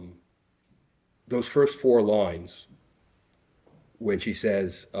 those first 4 lines, when she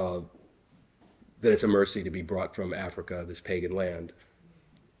says that it's a mercy to be brought from Africa, this pagan land,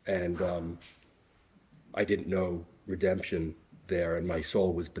 and I didn't know redemption there, and my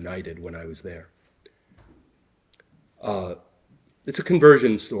soul was benighted when I was there. It's a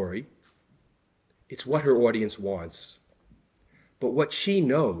conversion story. It's what her audience wants. But what she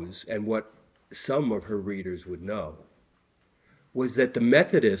knows, and what some of her readers would know, was that the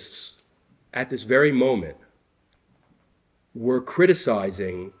Methodists, at this very moment, were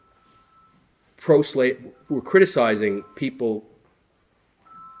criticizing people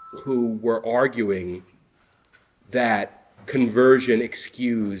who were arguing that conversion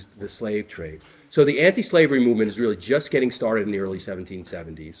excused the slave trade. So the anti-slavery movement is really just getting started in the early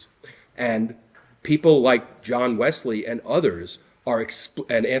 1770s. And people like John Wesley and others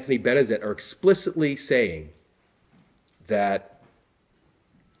and Anthony Benezet are explicitly saying that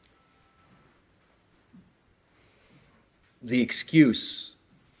the excuse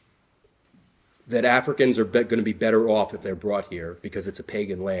that Africans are going to be better off if they're brought here because it's a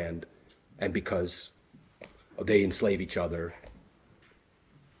pagan land and because they enslave each other,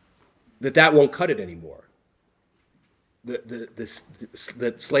 that won't cut it anymore.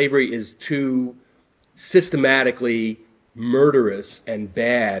 That slavery is too systematically murderous and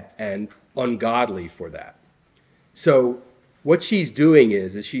bad and ungodly for that. So what she's doing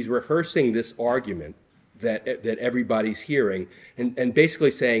is she's rehearsing this argument that everybody's hearing and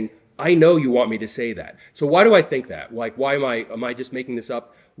basically saying, I know you want me to say that. So why do I think that? Like, why am I just making this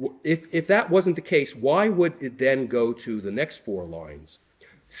up? If that wasn't the case, why would it then go to the next 4 lines?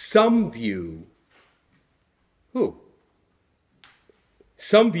 Some view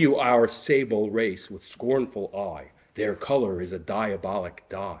our sable race with scornful eye. Their color is a diabolic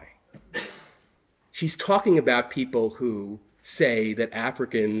dye. She's talking about people who say that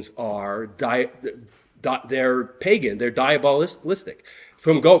Africans are they're pagan, they're diabolistic.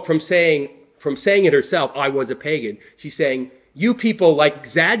 From saying it herself, I was a pagan, she's saying, you people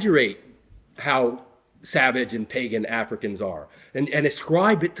exaggerate how savage and pagan Africans are and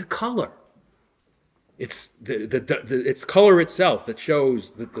ascribe it to color. It's it's color itself that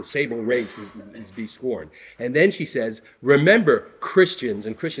shows that the sable race is to be scorned. And then she says, remember Christians,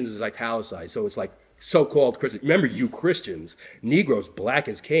 and Christians is italicized, so it's like so-called Christians. Remember you Christians, Negroes black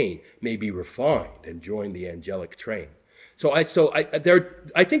as Cain may be refined and join the angelic train. I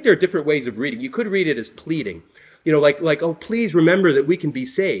think there are different ways of reading. You could read it as pleading, oh, please remember that we can be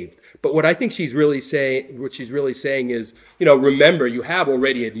saved. But what I think she's really saying is, remember, you have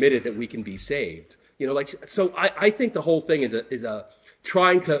already admitted that we can be saved. I think the whole thing is a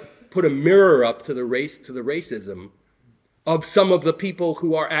trying to put a mirror up to the racism of some of the people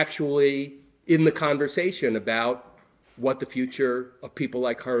who are actually in the conversation about what the future of people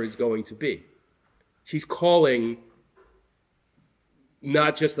like her is going to be. She's calling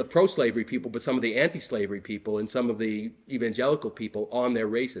not just the pro-slavery people, but some of the anti-slavery people and some of the evangelical people on their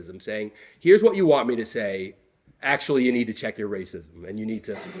racism, saying, here's what you want me to say. Actually, you need to check your racism, and you need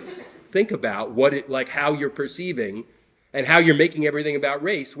to think about how you're perceiving and how you're making everything about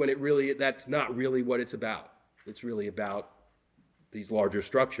race when that's not really what it's about. It's really about these larger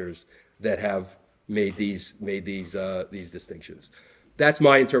structures that have made these distinctions. That's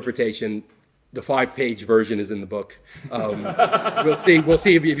my interpretation. The 5-page version is in the book. We'll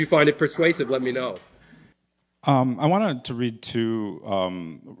see if you find it persuasive. Let me know. I wanted to read two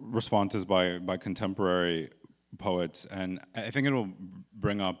responses by contemporary poets, and I think it'll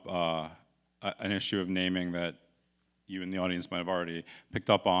bring up an issue of naming that you in the audience might have already picked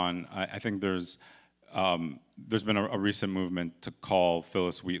up on. I think there's been a recent movement to call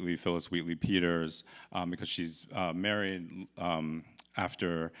Phillis Wheatley Peters, because she's married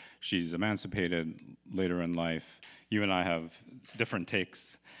after she's emancipated later in life. You and I have different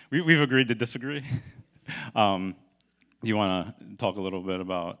takes. We've agreed to disagree. You want to talk a little bit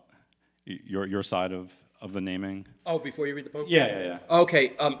about your side of the naming? Oh, before you read the poem? Yeah.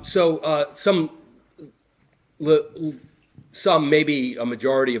 Okay, some, maybe a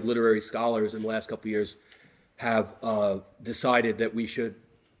majority of literary scholars in the last couple of years have decided that we should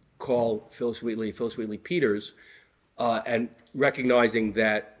call Phillis Wheatley Peters, and recognizing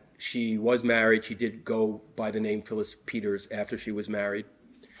that she was married, she did go by the name Phillis Peters after she was married,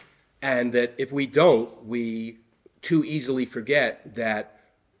 and that if we don't, we too easily forget that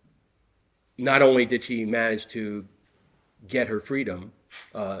not only did she manage to get her freedom,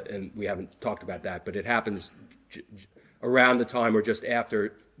 and we haven't talked about that, but it happens around the time or just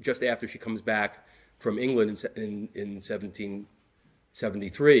after she comes back from England in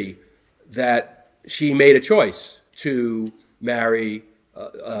 1773, that she made a choice to marry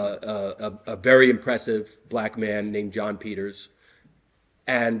a very impressive black man named John Peters,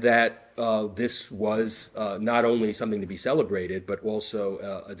 and that this was not only something to be celebrated, but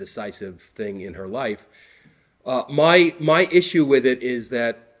also a decisive thing in her life. My issue with it is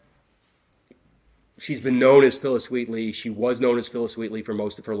that she's been known as Phillis Wheatley. She was known as Phillis Wheatley for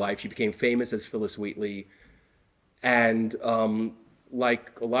most of her life. She became famous as Phillis Wheatley. And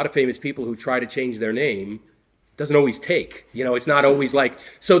like a lot of famous people who try to change their name, it doesn't always take. You know, it's not always like,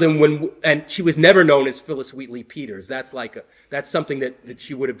 so then and she was never known as Phillis Wheatley Peters. That's something that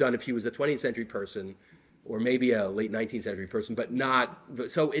she would have done if she was a 20th century person, or maybe a late 19th century person, but not,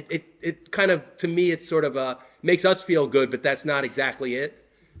 so it kind of, to me, it's sort of makes us feel good, but that's not exactly it.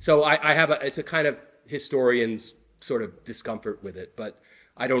 So I have it's a kind of historian's sort of discomfort with it, but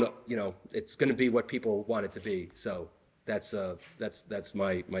I don't know, it's going to be what people want it to be. So that's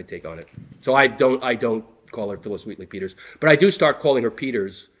my take on it. So I don't call her Phillis Wheatley Peters, but I do start calling her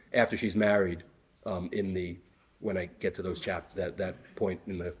Peters after she's married, when I get to those that point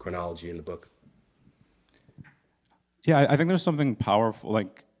in the chronology in the book. Yeah, I think there's something powerful,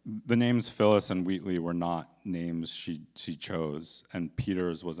 like the names Phillis and Wheatley were not names she chose, and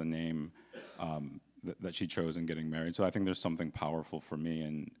Peters was a name that she chose in getting married. So I think there's something powerful for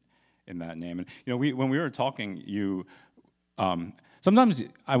me in that name. And when we were talking, you sometimes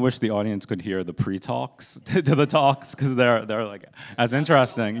I wish the audience could hear the pre-talks to the talks, because they're like as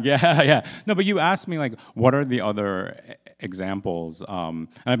interesting. Yeah. No, but you asked me like, what are the other examples? And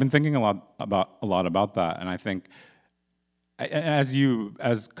I've been thinking a lot about that, and I think,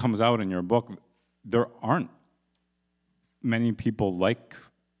 as comes out in your book, there aren't many people like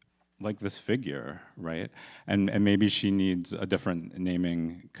this figure, right? And maybe she needs a different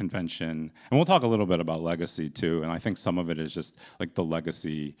naming convention. And we'll talk a little bit about legacy too. And I think some of it is just like the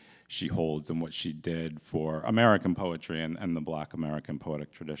legacy she holds and what she did for American poetry and the Black American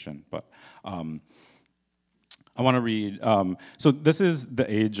poetic tradition. But I want to read. So this is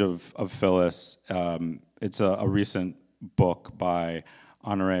The Age of Phillis. It's a recent book by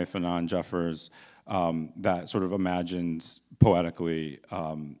Honoré Fanon Jeffers that sort of imagines poetically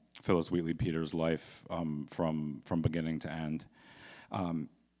Phillis Wheatley Peters' life from beginning to end, and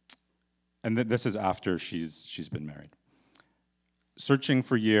this is after she's been married. Searching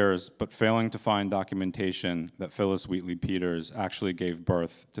for years, but failing to find documentation that Phillis Wheatley Peters actually gave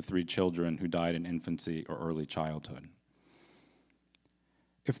birth to 3 children who died in infancy or early childhood.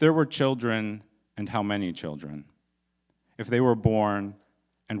 If there were children, and how many children? If they were born,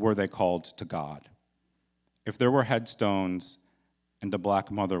 and were they called to God? If there were headstones, and a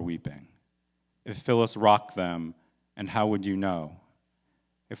black mother weeping? If Phillis rocked them, and how would you know?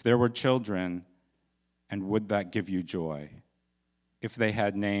 If there were children, and would that give you joy? If they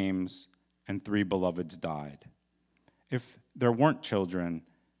had names, and 3 beloveds died? If there weren't children,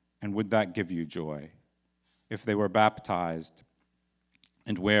 and would that give you joy? If they were baptized,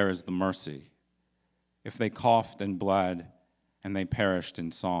 and where is the mercy? If they coughed and bled, and they perished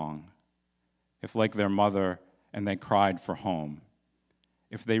in song? If like their mother, and they cried for home?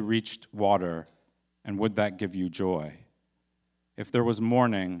 If they reached water, and would that give you joy? If there was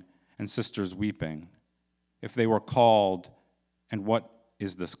mourning, and sisters weeping? if they were called, and what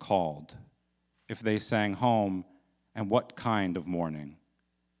is this called? If they sang home, and what kind of mourning?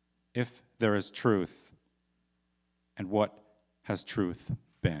 If there is truth, and what has truth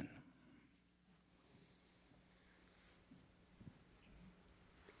been?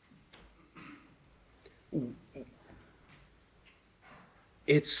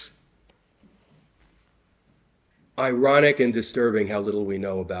 It's ironic and disturbing how little we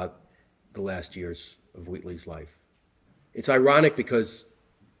know about the last years of Wheatley's life. It's ironic because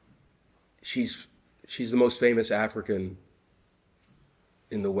she's the most famous African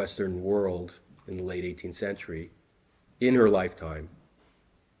in the Western world in the late 18th century in her lifetime,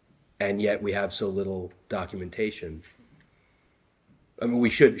 and yet we have so little documentation. I mean, we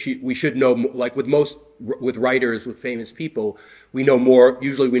should know, like with writers, with famous people, we know more,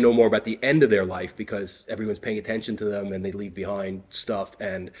 usually we know more about the end of their life because everyone's paying attention to them and they leave behind stuff,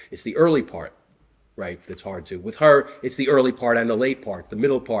 and it's the early part, right, that's hard to. With her, it's the early part and the late part. The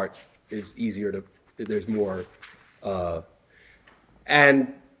middle part is easier to, there's more,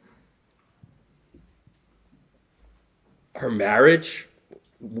 and her marriage,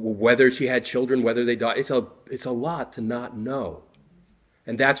 whether she had children, whether they died, it's a lot to not know.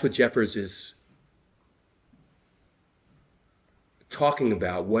 And that's what Jeffers is talking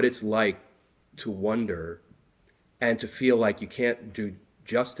about, what it's like to wonder and to feel like you can't do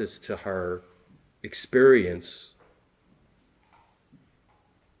justice to her experience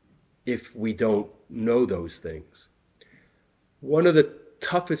if we don't know those things. One of the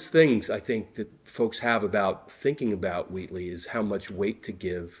toughest things I think that folks have about thinking about Wheatley is how much weight to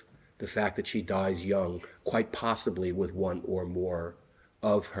give the fact that she dies young, quite possibly with one or more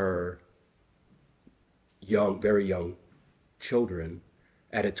of her young, very young children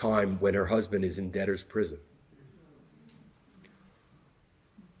at a time when her husband is in debtor's prison.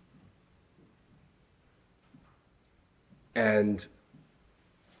 And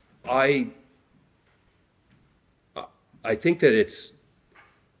I think that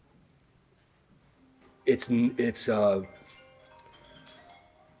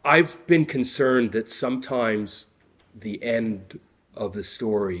I've been concerned that sometimes the end of the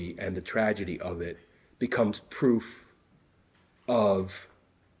story and the tragedy of it becomes proof of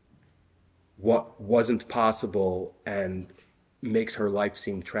what wasn't possible and makes her life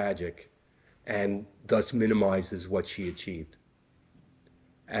seem tragic and thus minimizes what she achieved,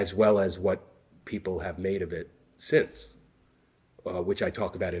 as well as what people have made of it since, which I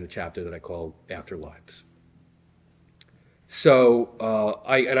talk about in a chapter that I call Afterlives. So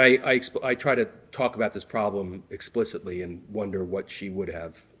I try to talk about this problem explicitly and wonder what she would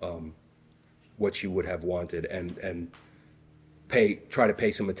have wanted, and try to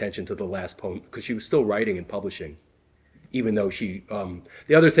pay some attention to the last poem, because she was still writing and publishing, even though she.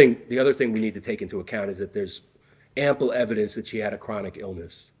 The other thing we need to take into account is that there's ample evidence that she had a chronic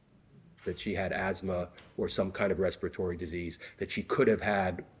illness, that she had asthma or some kind of respiratory disease that she could have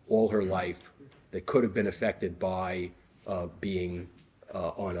had all her life, that could have been affected by being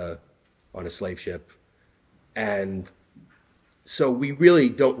on a slave ship. And so we really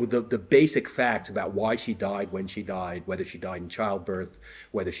don't, the basic facts about why she died, when she died, whether she died in childbirth,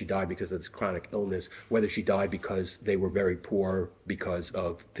 whether she died because of this chronic illness, whether she died because they were very poor because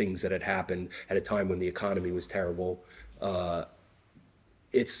of things that had happened at a time when the economy was terrible.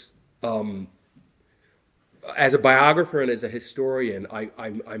 As a biographer and as a historian,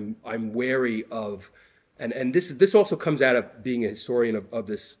 I'm wary of, and this also comes out of being a historian of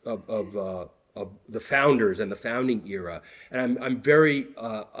the founders and the founding era, and I'm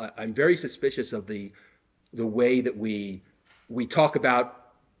very suspicious of the way that we talk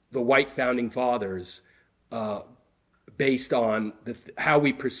about the white founding fathers based on how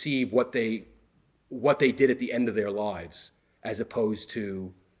we perceive what they did at the end of their lives, as opposed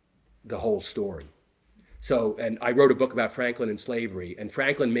to the whole story. So, and I wrote a book about Franklin and slavery, and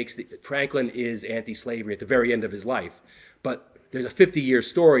Franklin is anti-slavery at the very end of his life, but there's a 50-year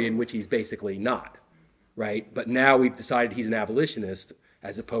story in which he's basically not, right? But now we've decided he's an abolitionist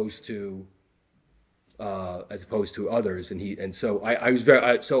as opposed to others, and so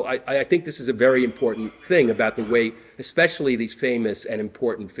I think this is a very important thing about the way, especially these famous and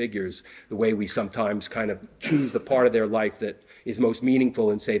important figures, the way we sometimes kind of choose the part of their life that is most meaningful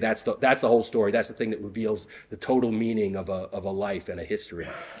and say that's the whole story, that's the thing that reveals the total meaning of a life and a history.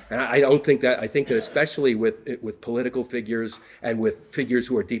 And I don't think that. I think that especially with political figures and with figures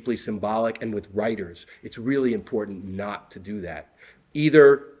who are deeply symbolic and with writers, it's really important not to do that,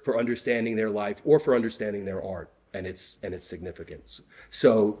 either for understanding their life or for understanding their art. its significance.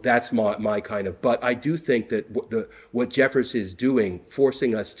 So that's my kind of. But I do think that what Jeffers is doing,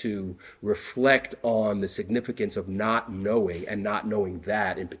 forcing us to reflect on the significance of not knowing and not knowing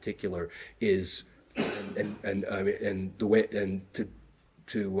that in particular is, and the way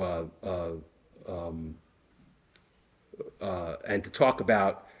and to talk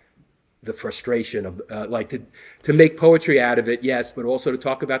about the frustration of like to make poetry out of it, yes, but also to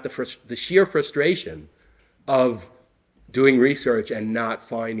talk about the sheer frustration of doing research and not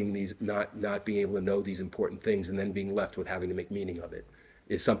finding these, not being able to know these important things, and then being left with having to make meaning of it,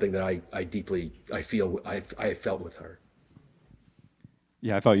 is something that I deeply I felt with her.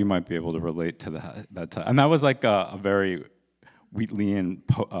 Yeah, I thought you might be able to relate to that and that was like a very Wheatleyan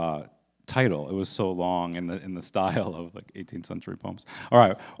title. It was so long in the style of like 18th century poems. All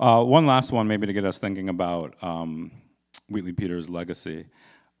right, one last one maybe to get us thinking about Wheatley Peters' legacy.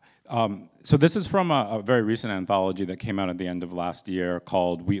 So this is from a very recent anthology that came out at the end of last year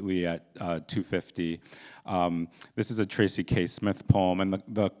called Wheatley at 250. This is a Tracy K. Smith poem, and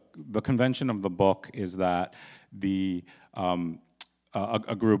the convention of the book is that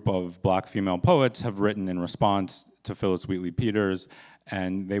a group of black female poets have written in response to Phillis Wheatley Peters,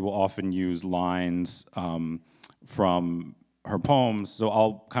 and they will often use lines from her poems. So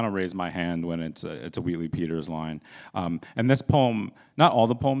I'll kind of raise my hand when it's a Wheatley Peters line. And this poem, not all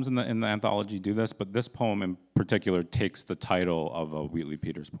the poems in the anthology do this, but this poem in particular takes the title of a Wheatley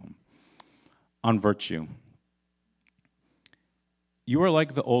Peters poem. On Virtue. You are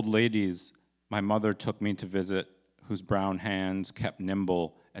like the old ladies my mother took me to visit, whose brown hands kept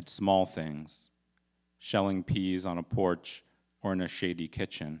nimble at small things, shelling peas on a porch or in a shady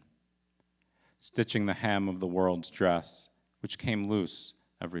kitchen, stitching the hem of the world's dress, which came loose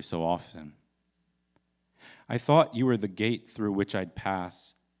every so often. I thought you were the gate through which I'd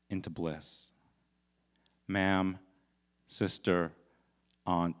pass into bliss. Ma'am, sister,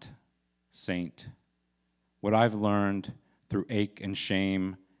 aunt, saint, what I've learned through ache and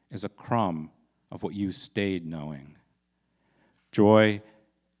shame is a crumb of what you stayed knowing. Joy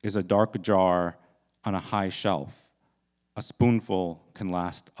is a dark jar on a high shelf. A spoonful can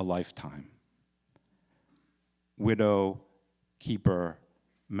last a lifetime. Widow, keeper,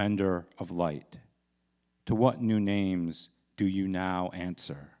 mender of light, to what new names do you now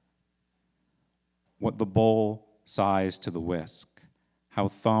answer? What the bowl sighs to the whisk, how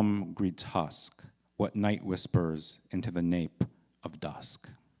thumb greets husk, what night whispers into the nape of dusk.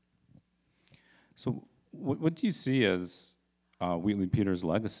 So what do you see as Wheatley Peters'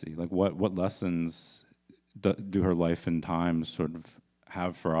 legacy? Like what lessons do her life and times sort of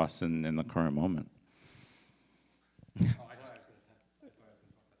have for us in the current moment?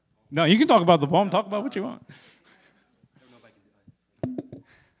 No, you can talk about the poem. Talk about what you want.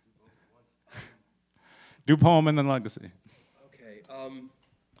 Do poem and then legacy. Okay.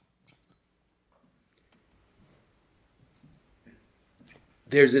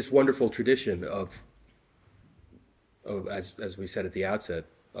 There's this wonderful tradition of as we said at the outset,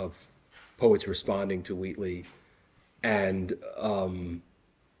 of poets responding to Wheatley, and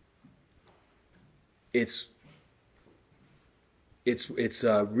it's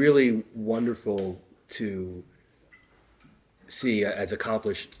really wonderful to see as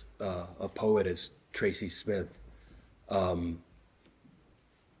accomplished a poet as Tracy Smith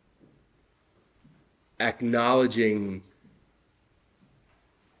acknowledging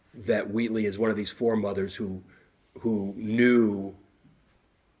that Wheatley is one of these foremothers who knew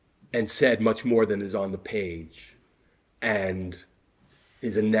and said much more than is on the page, and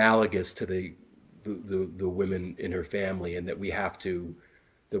is analogous to the women in her family, and that we have to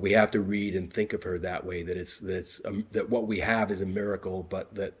read and think of her that way. That what we have is a miracle,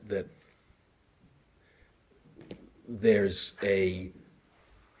 but that there's a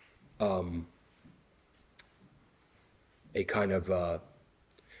kind of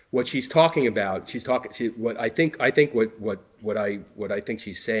what she's talking about. What I think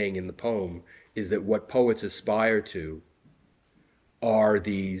she's saying in the poem is that what poets aspire to are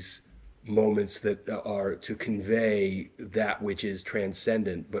these moments that are to convey that which is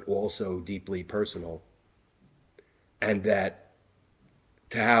transcendent but also deeply personal, and that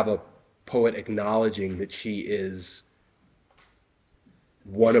to have a poet acknowledging that she is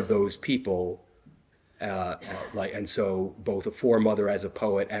one of those people, and so both a foremother as a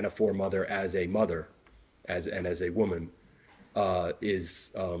poet and a foremother as a mother, as a woman,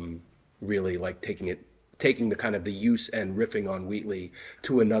 is really like taking the kind of the use and riffing on Wheatley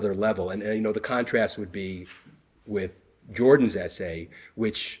to another level. And the contrast would be with Jordan's essay,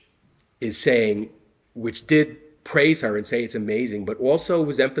 which did praise her and say it's amazing, but also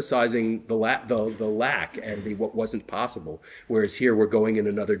was emphasizing the lack and what wasn't possible. Whereas here we're going in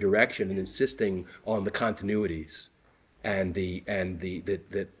another direction and insisting on the continuities and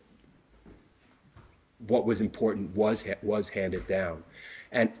that what was important was handed down.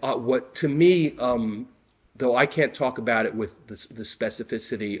 And what to me, though I can't talk about it with the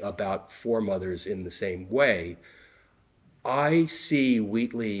specificity about foremothers in the same way, I see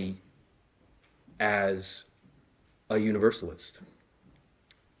Wheatley as a universalist.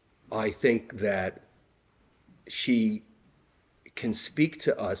 I think that she can speak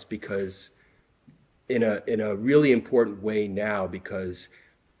to us because in a really important way now, because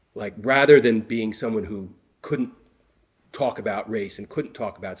like rather than being someone who couldn't talk about race and couldn't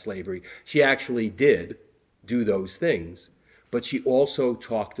talk about slavery, she actually did do those things, but she also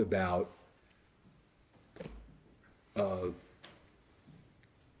talked about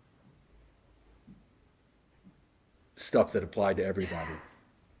stuff that applied to everybody.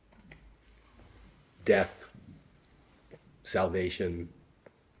 Death, salvation.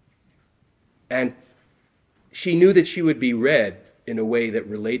 And she knew that she would be read in a way that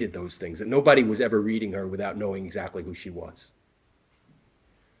related those things, that nobody was ever reading her without knowing exactly who she was.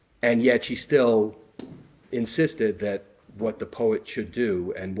 And yet she still insisted that what the poet should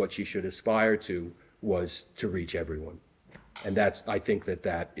do and what she should aspire to was to reach everyone. And that's, I think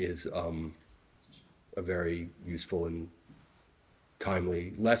that is a very useful and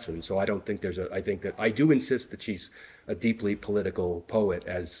timely lesson. So I don't think I think that I do insist that she's a deeply political poet,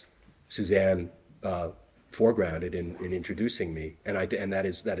 as Suzanne foregrounded in introducing me. And that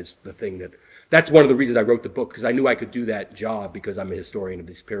is the thing that's one of the reasons I wrote the book, because I knew I could do that job because I'm a historian of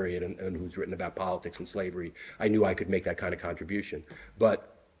this period and who's written about politics and slavery. I knew I could make that kind of contribution.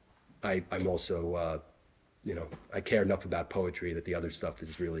 But I'm also, I care enough about poetry that the other stuff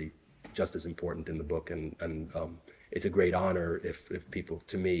is really just as important in the book, and it's a great honor if people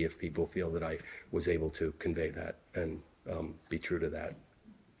feel that I was able to convey that and be true to that.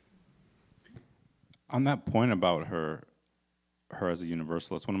 On that point about her as a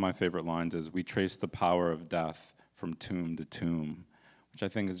universalist, one of my favorite lines is, "We trace the power of death from tomb to tomb," which I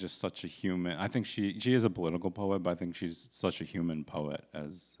think is just such a human. I think she is a political poet, but I think she's such a human poet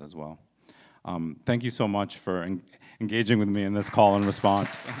as well. Thank you so much for engaging with me in this call and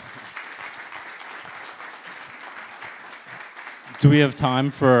response. Do we have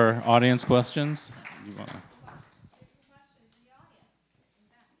time for audience questions?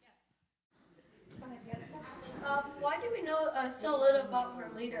 Why do we know so little about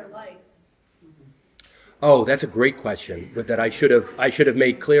her later life? Oh, that's a great question, but that I should have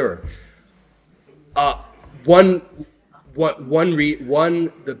made clearer. The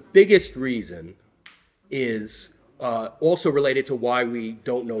biggest reason is also related to why we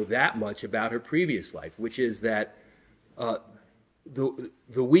don't know that much about her previous life, which is that the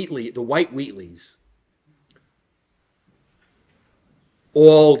white Wheatleys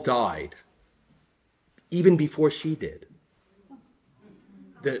all died even before she did.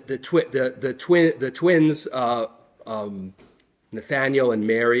 The twins, Nathaniel and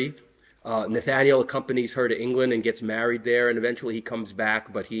Mary. Nathaniel accompanies her to England and gets married there, and eventually he comes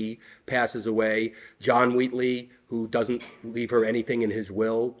back, but he passes away. John Wheatley, who doesn't leave her anything in his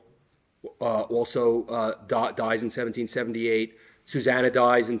will, also dies in 1778. Susanna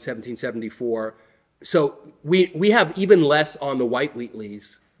dies in 1774. So we have even less on the white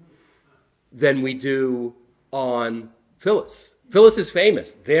Wheatleys than we do on Phillis. Phillis is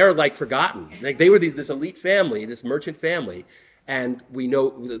famous. They're like forgotten. Like they were this elite family, this merchant family, and we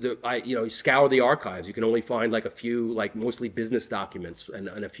know you scour the archives. You can only find like a few, like mostly business documents and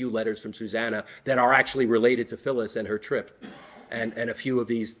a few letters from Susanna that are actually related to Phillis and her trip, and a few of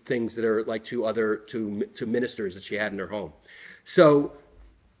these things that are like to ministers that she had in her home. So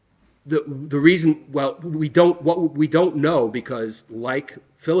the reason, we don't know because, like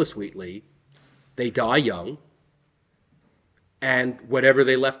Phillis Wheatley, they die young, and whatever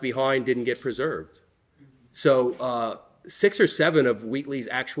they left behind didn't get preserved. So 6 or 7 of Wheatley's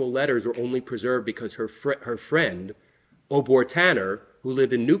actual letters were only preserved because her friend, Obor Tanner, who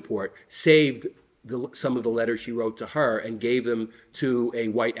lived in Newport, saved some of the letters she wrote to her and gave them to a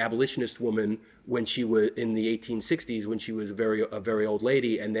white abolitionist woman when she was in the 1860s, when she was a very old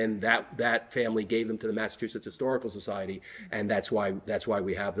lady, and then that family gave them to the Massachusetts Historical Society, and that's why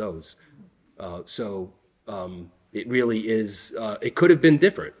we have those. It really is. It could have been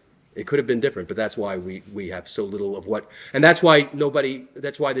different. It could have been different, but that's why we have so little of what, and that's why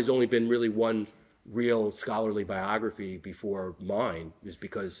there's only been really one real scholarly biography before mine, is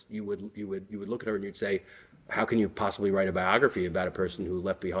because you would look at her and you'd say, how can you possibly write a biography about a person who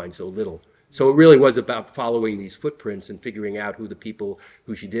left behind so little? So it really was about following these footprints and figuring out who the people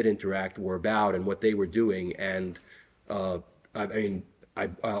who she did interact were about and what they were doing. And I mean,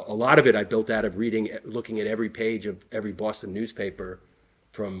 a lot of it I built out of looking at every page of every Boston newspaper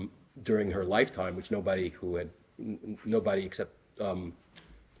from during her lifetime, which nobody except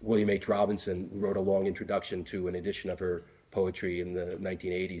William H. Robinson wrote a long introduction to an edition of her poetry in the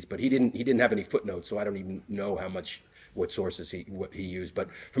 1980s. But he didn't have any footnotes, so I don't even know what sources he used. But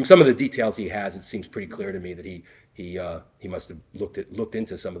from some of the details he has, it seems pretty clear to me that he must have looked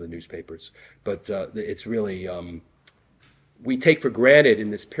into some of the newspapers. But it's really we take for granted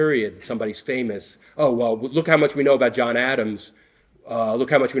in this period that somebody's famous. Oh, well, look how much we know about John Adams. Look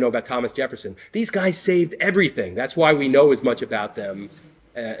how much we know about Thomas Jefferson. These guys saved everything. That's why we know as much about them.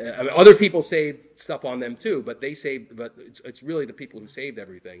 I mean, other people saved stuff on them too, but it's really the people who saved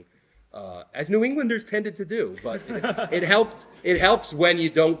everything, as New Englanders tended to do. But it helps when you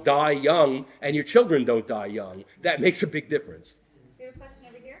don't die young and your children don't die young. That makes a big difference. We have a question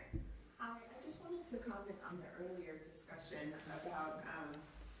over here. I just wanted to comment on the earlier discussion about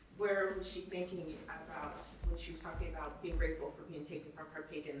where was she thinking about when she was talking about being grateful for being taken from her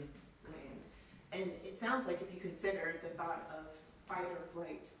pagan land. And it sounds like if you consider the thought of fight or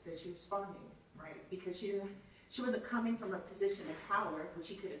flight that she was farming, right? Because she wasn't coming from a position of power where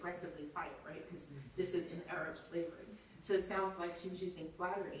she could aggressively fight, right? Because this is an era of slavery. So it sounds like she was using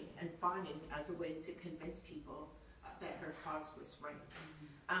flattery and fawning as a way to convince people that her cause was right.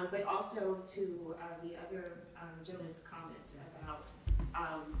 But also to the other gentleman's comment about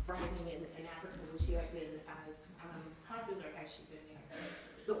writing in Africa, which he had been as popular as she been there.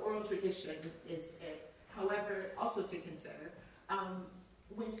 The oral tradition is it. However, also to consider,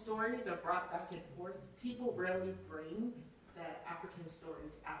 when stories are brought back and forth, people rarely bring the African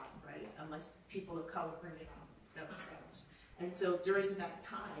stories out, right? Unless people of color bring it out themselves. And so during that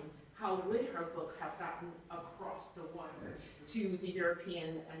time, how would her book have gotten across the water to the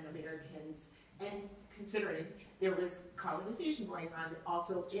European and Americans? And considering there was colonization going on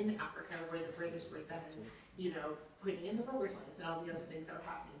also in Africa, where the British were then, putting in the rubber lands and all the other things that were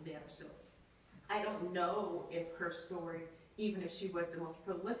happening there. So I don't know if her story, even if she was the most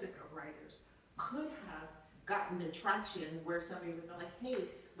prolific of writers, could have gotten the traction where somebody would be like, hey,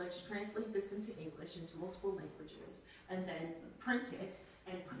 let's translate this into English, into multiple languages, and then print it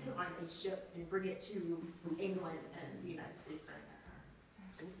and put it on a ship and bring it to England and the United States during that time.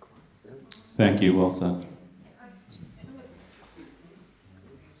 Thank you, well said.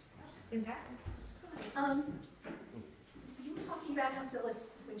 You were talking about how Phillis,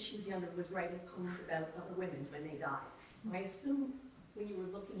 when she was younger, was writing poems about other women when they died. I assume when you were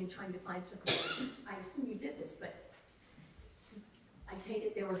looking and trying to find something, I assume you did this, but I take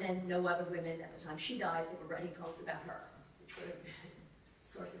it there were then no other women at the time she died that were writing poems about her, which would have been a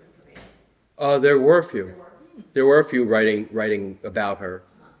source of information. There were a few. There were a few writing about her.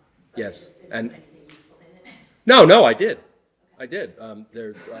 But Yes, they just didn't and do anything useful in it. no, I did. I did.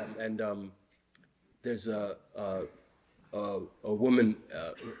 There's a woman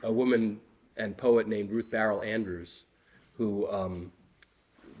and poet named Ruth Barrell Andrews, who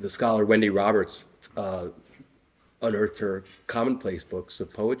the scholar Wendy Roberts unearthed her commonplace books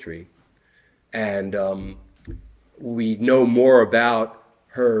of poetry, and we know more about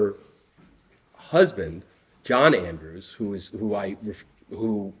her husband, John Andrews, in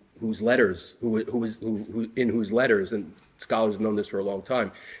whose letters, and scholars have known this for a long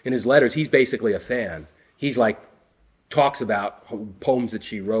time, in his letters, he's basically a fan. He's like, talks about poems that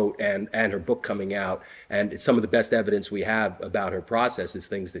she wrote and her book coming out, and some of the best evidence we have about her process is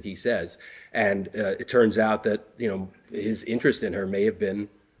things that he says. And it turns out that his interest in her may have been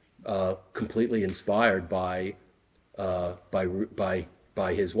completely inspired by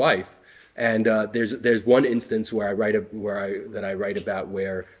his wife. And there's one instance where I write about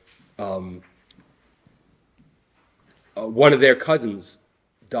where one of their cousins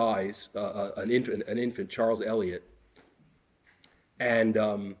dies, an infant, Charles Eliot,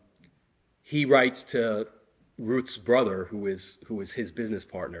 and he writes to Ruth's brother, who is his business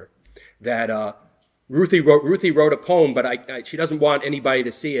partner, that Ruthie wrote a poem, but she doesn't want anybody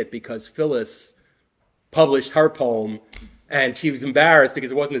to see it because Phyllis published her poem, and she was embarrassed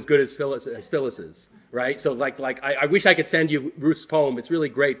because it wasn't as good as Phyllis's, right? So I wish I could send you Ruth's poem. It's really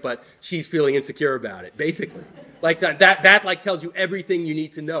great, but she's feeling insecure about it, basically. Like that tells you everything you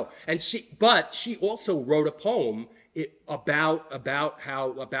need to know. And she also wrote a poem about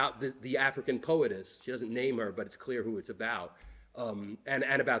the African poetess. She doesn't name her, but it's clear who it's about. And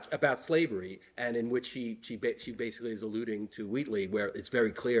about slavery, and in which she basically is alluding to Wheatley, where it's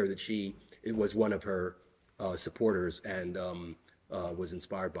very clear that it was one of her supporters and was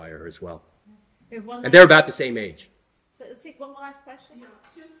inspired by her as well. And they're about the same age. Let's take one last question. Yeah,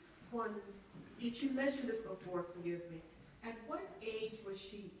 just one, if you mentioned this before, forgive me. At what age was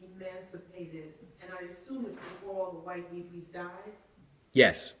she emancipated? And I assume it's before all the white Wheatleys died?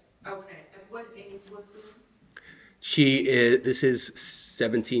 Yes. Okay, at what age was this? This is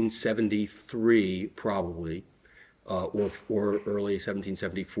 1773 probably, or early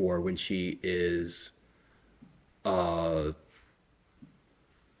 1774 when she is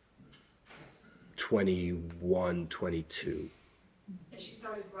 21, 22. And she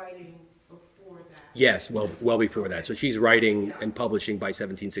started writing before that? Yes, well before that. So she's writing and publishing by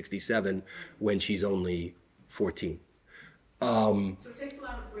 1767 when she's only 14. So it takes a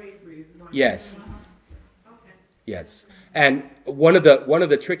lot of bravery. Yes. Okay. Yes. And one of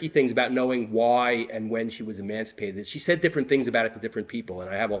the tricky things about knowing why and when she was emancipated is she said different things about it to different people, and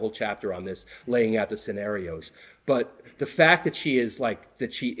I have a whole chapter on this laying out the scenarios. But the fact that she is like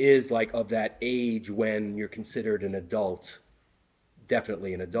of that age when you're considered an adult,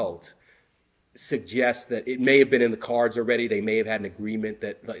 definitely an adult, suggests that it may have been in the cards already. They may have had an agreement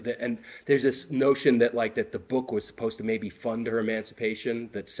and there's this notion that that the book was supposed to maybe fund her emancipation,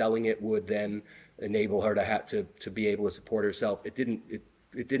 that selling it would then enable her to be able to support herself. It didn't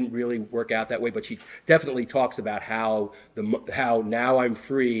really work out that way, but she definitely talks about how now I'm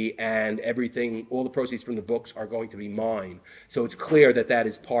free and everything, all the proceeds from the books are going to be mine. So it's clear that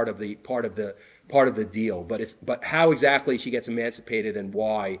is part of the deal. But how exactly she gets emancipated and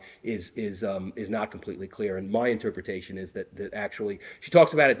why is not completely clear. And my interpretation is that actually she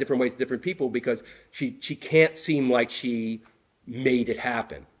talks about it different ways to different people because she can't seem like she made it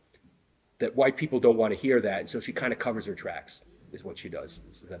happen. That white people don't want to hear that, so she kind of covers her tracks, is what she does.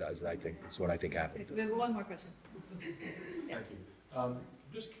 That's what I think happened. We have one more question. Thank you. I'm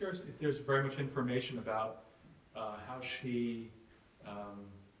just curious if there's very much information about how she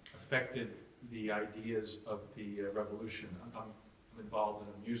affected the ideas of the revolution. I'm involved in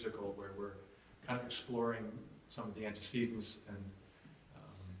a musical where we're kind of exploring some of the antecedents and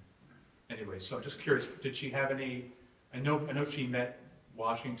anyway, so I'm just curious, did she have any, I know she met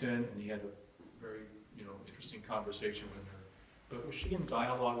Washington and he had a very interesting conversation with her, but was she in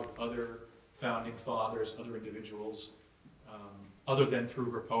dialogue with other founding fathers, other individuals, other than through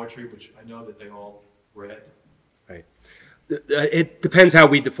her poetry, which I know that they all read? Right. It depends how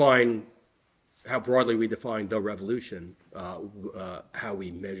broadly we define the revolution, how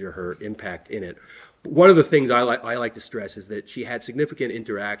we measure her impact in it. One of the things I like to stress is that she had significant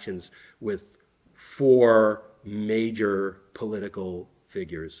interactions with 4 major political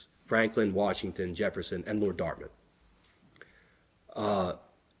figures: Franklin, Washington, Jefferson, and Lord Dartmouth.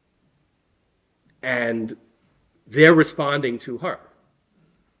 And they're responding to her.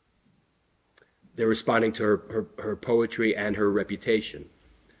 They're responding to her poetry and her reputation.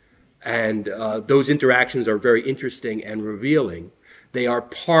 And those interactions are very interesting and revealing. They are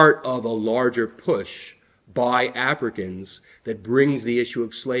part of a larger push by Africans that brings the issue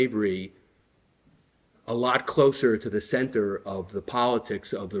of slavery a lot closer to the center of the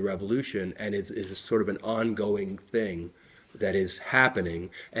politics of the revolution, and is a sort of an ongoing thing that is happening,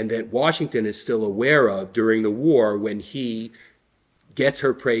 and that Washington is still aware of during the war when he gets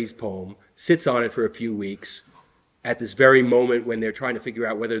her praise poem, sits on it for a few weeks, at this very moment when they're trying to figure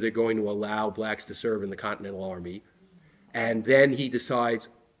out whether they're going to allow blacks to serve in the Continental Army. And then he decides,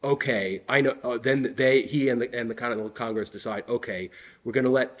 okay, I know. He and the Continental Congress decide, okay, we're going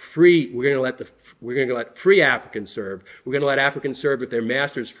to let free Africans serve. We're going to let Africans serve if their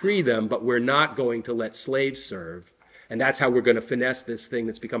masters free them, but we're not going to let slaves serve. And that's how we're going to finesse this thing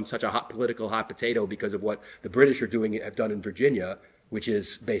that's become such a political hot potato because of what the British have done in Virginia, which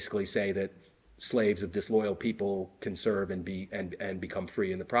is basically say that slaves of disloyal people can serve and become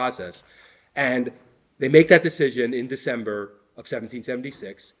free in the process. And they make that decision in December of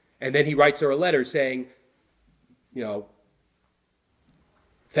 1776, and then he writes her a letter saying,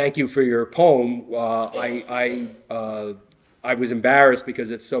 thank you for your poem. I was embarrassed because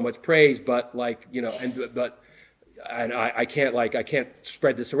it's so much praise, but I can't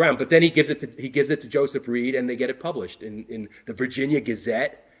spread this around. But then he gives it to Joseph Reed, and they get it published in the Virginia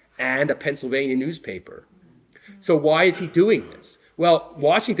Gazette and a Pennsylvania newspaper. So why is he doing this? Well,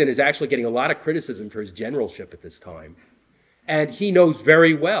 Washington is actually getting a lot of criticism for his generalship at this time. And he knows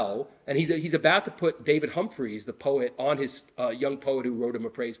very well, and he's about to put David Humphreys, the poet, on his young poet who wrote him a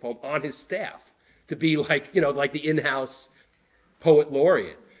praise poem, on his staff to be like the in-house poet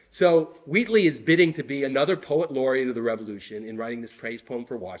laureate. So Wheatley is bidding to be another poet laureate of the Revolution in writing this praise poem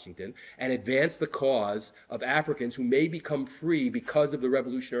for Washington and advance the cause of Africans who may become free because of the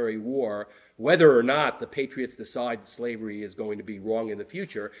Revolutionary War. Whether or not the patriots decide slavery is going to be wrong in the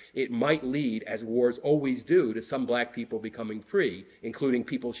future, it might lead, as wars always do, to some black people becoming free, including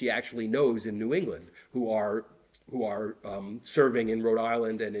people she actually knows in New England who are serving in Rhode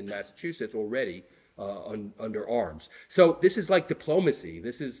Island and in Massachusetts already under arms. So this is like diplomacy.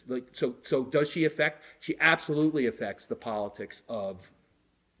 This is like, so does she affect? She absolutely affects the politics of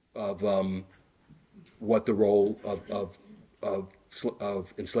what the role of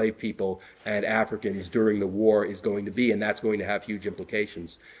enslaved people and Africans during the war is going to be, and that's going to have huge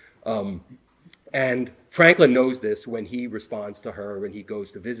implications. And Franklin knows this when he responds to her, when he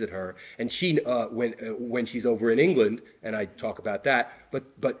goes to visit her, and she, when she's over in England, and I talk about that,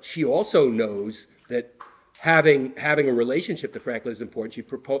 but she also knows that having a relationship to Franklin is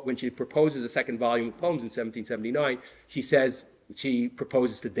important. When she proposes a second volume of poems in 1779, she says she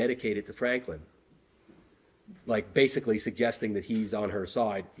proposes to dedicate it to Franklin, like basically suggesting that he's on her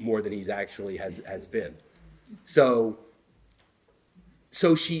side more than he's actually has been. So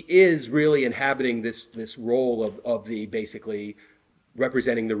she is really inhabiting this role of the basically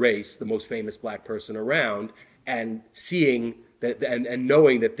representing the race, the most famous black person around, and seeing that and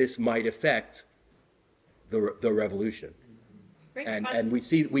knowing that this might affect the revolution. Great. And we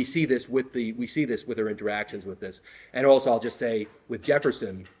see this with her interactions with this. And also I'll just say with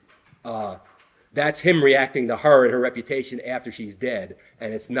Jefferson, that's him reacting to her and her reputation after she's dead,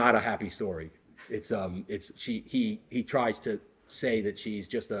 and it's not a happy story. He tries to say that she's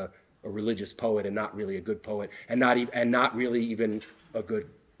just a religious poet and not really a good poet, and not really even a good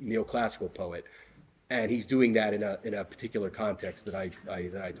neoclassical poet. And he's doing that in a particular context that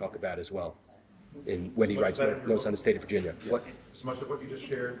I talk about as well, when he writes Notes on the State of Virginia. Yes. What? So much of what you just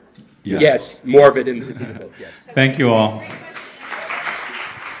shared. Yes, more of it in his book. Yes. Thank you all.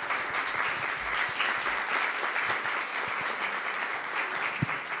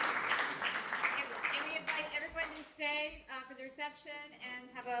 And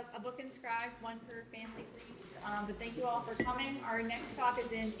have a book inscribed, one per family, please. But thank you all for coming. Our next talk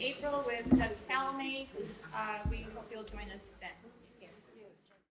is in April with Doug Calamay. We hope you'll join us then.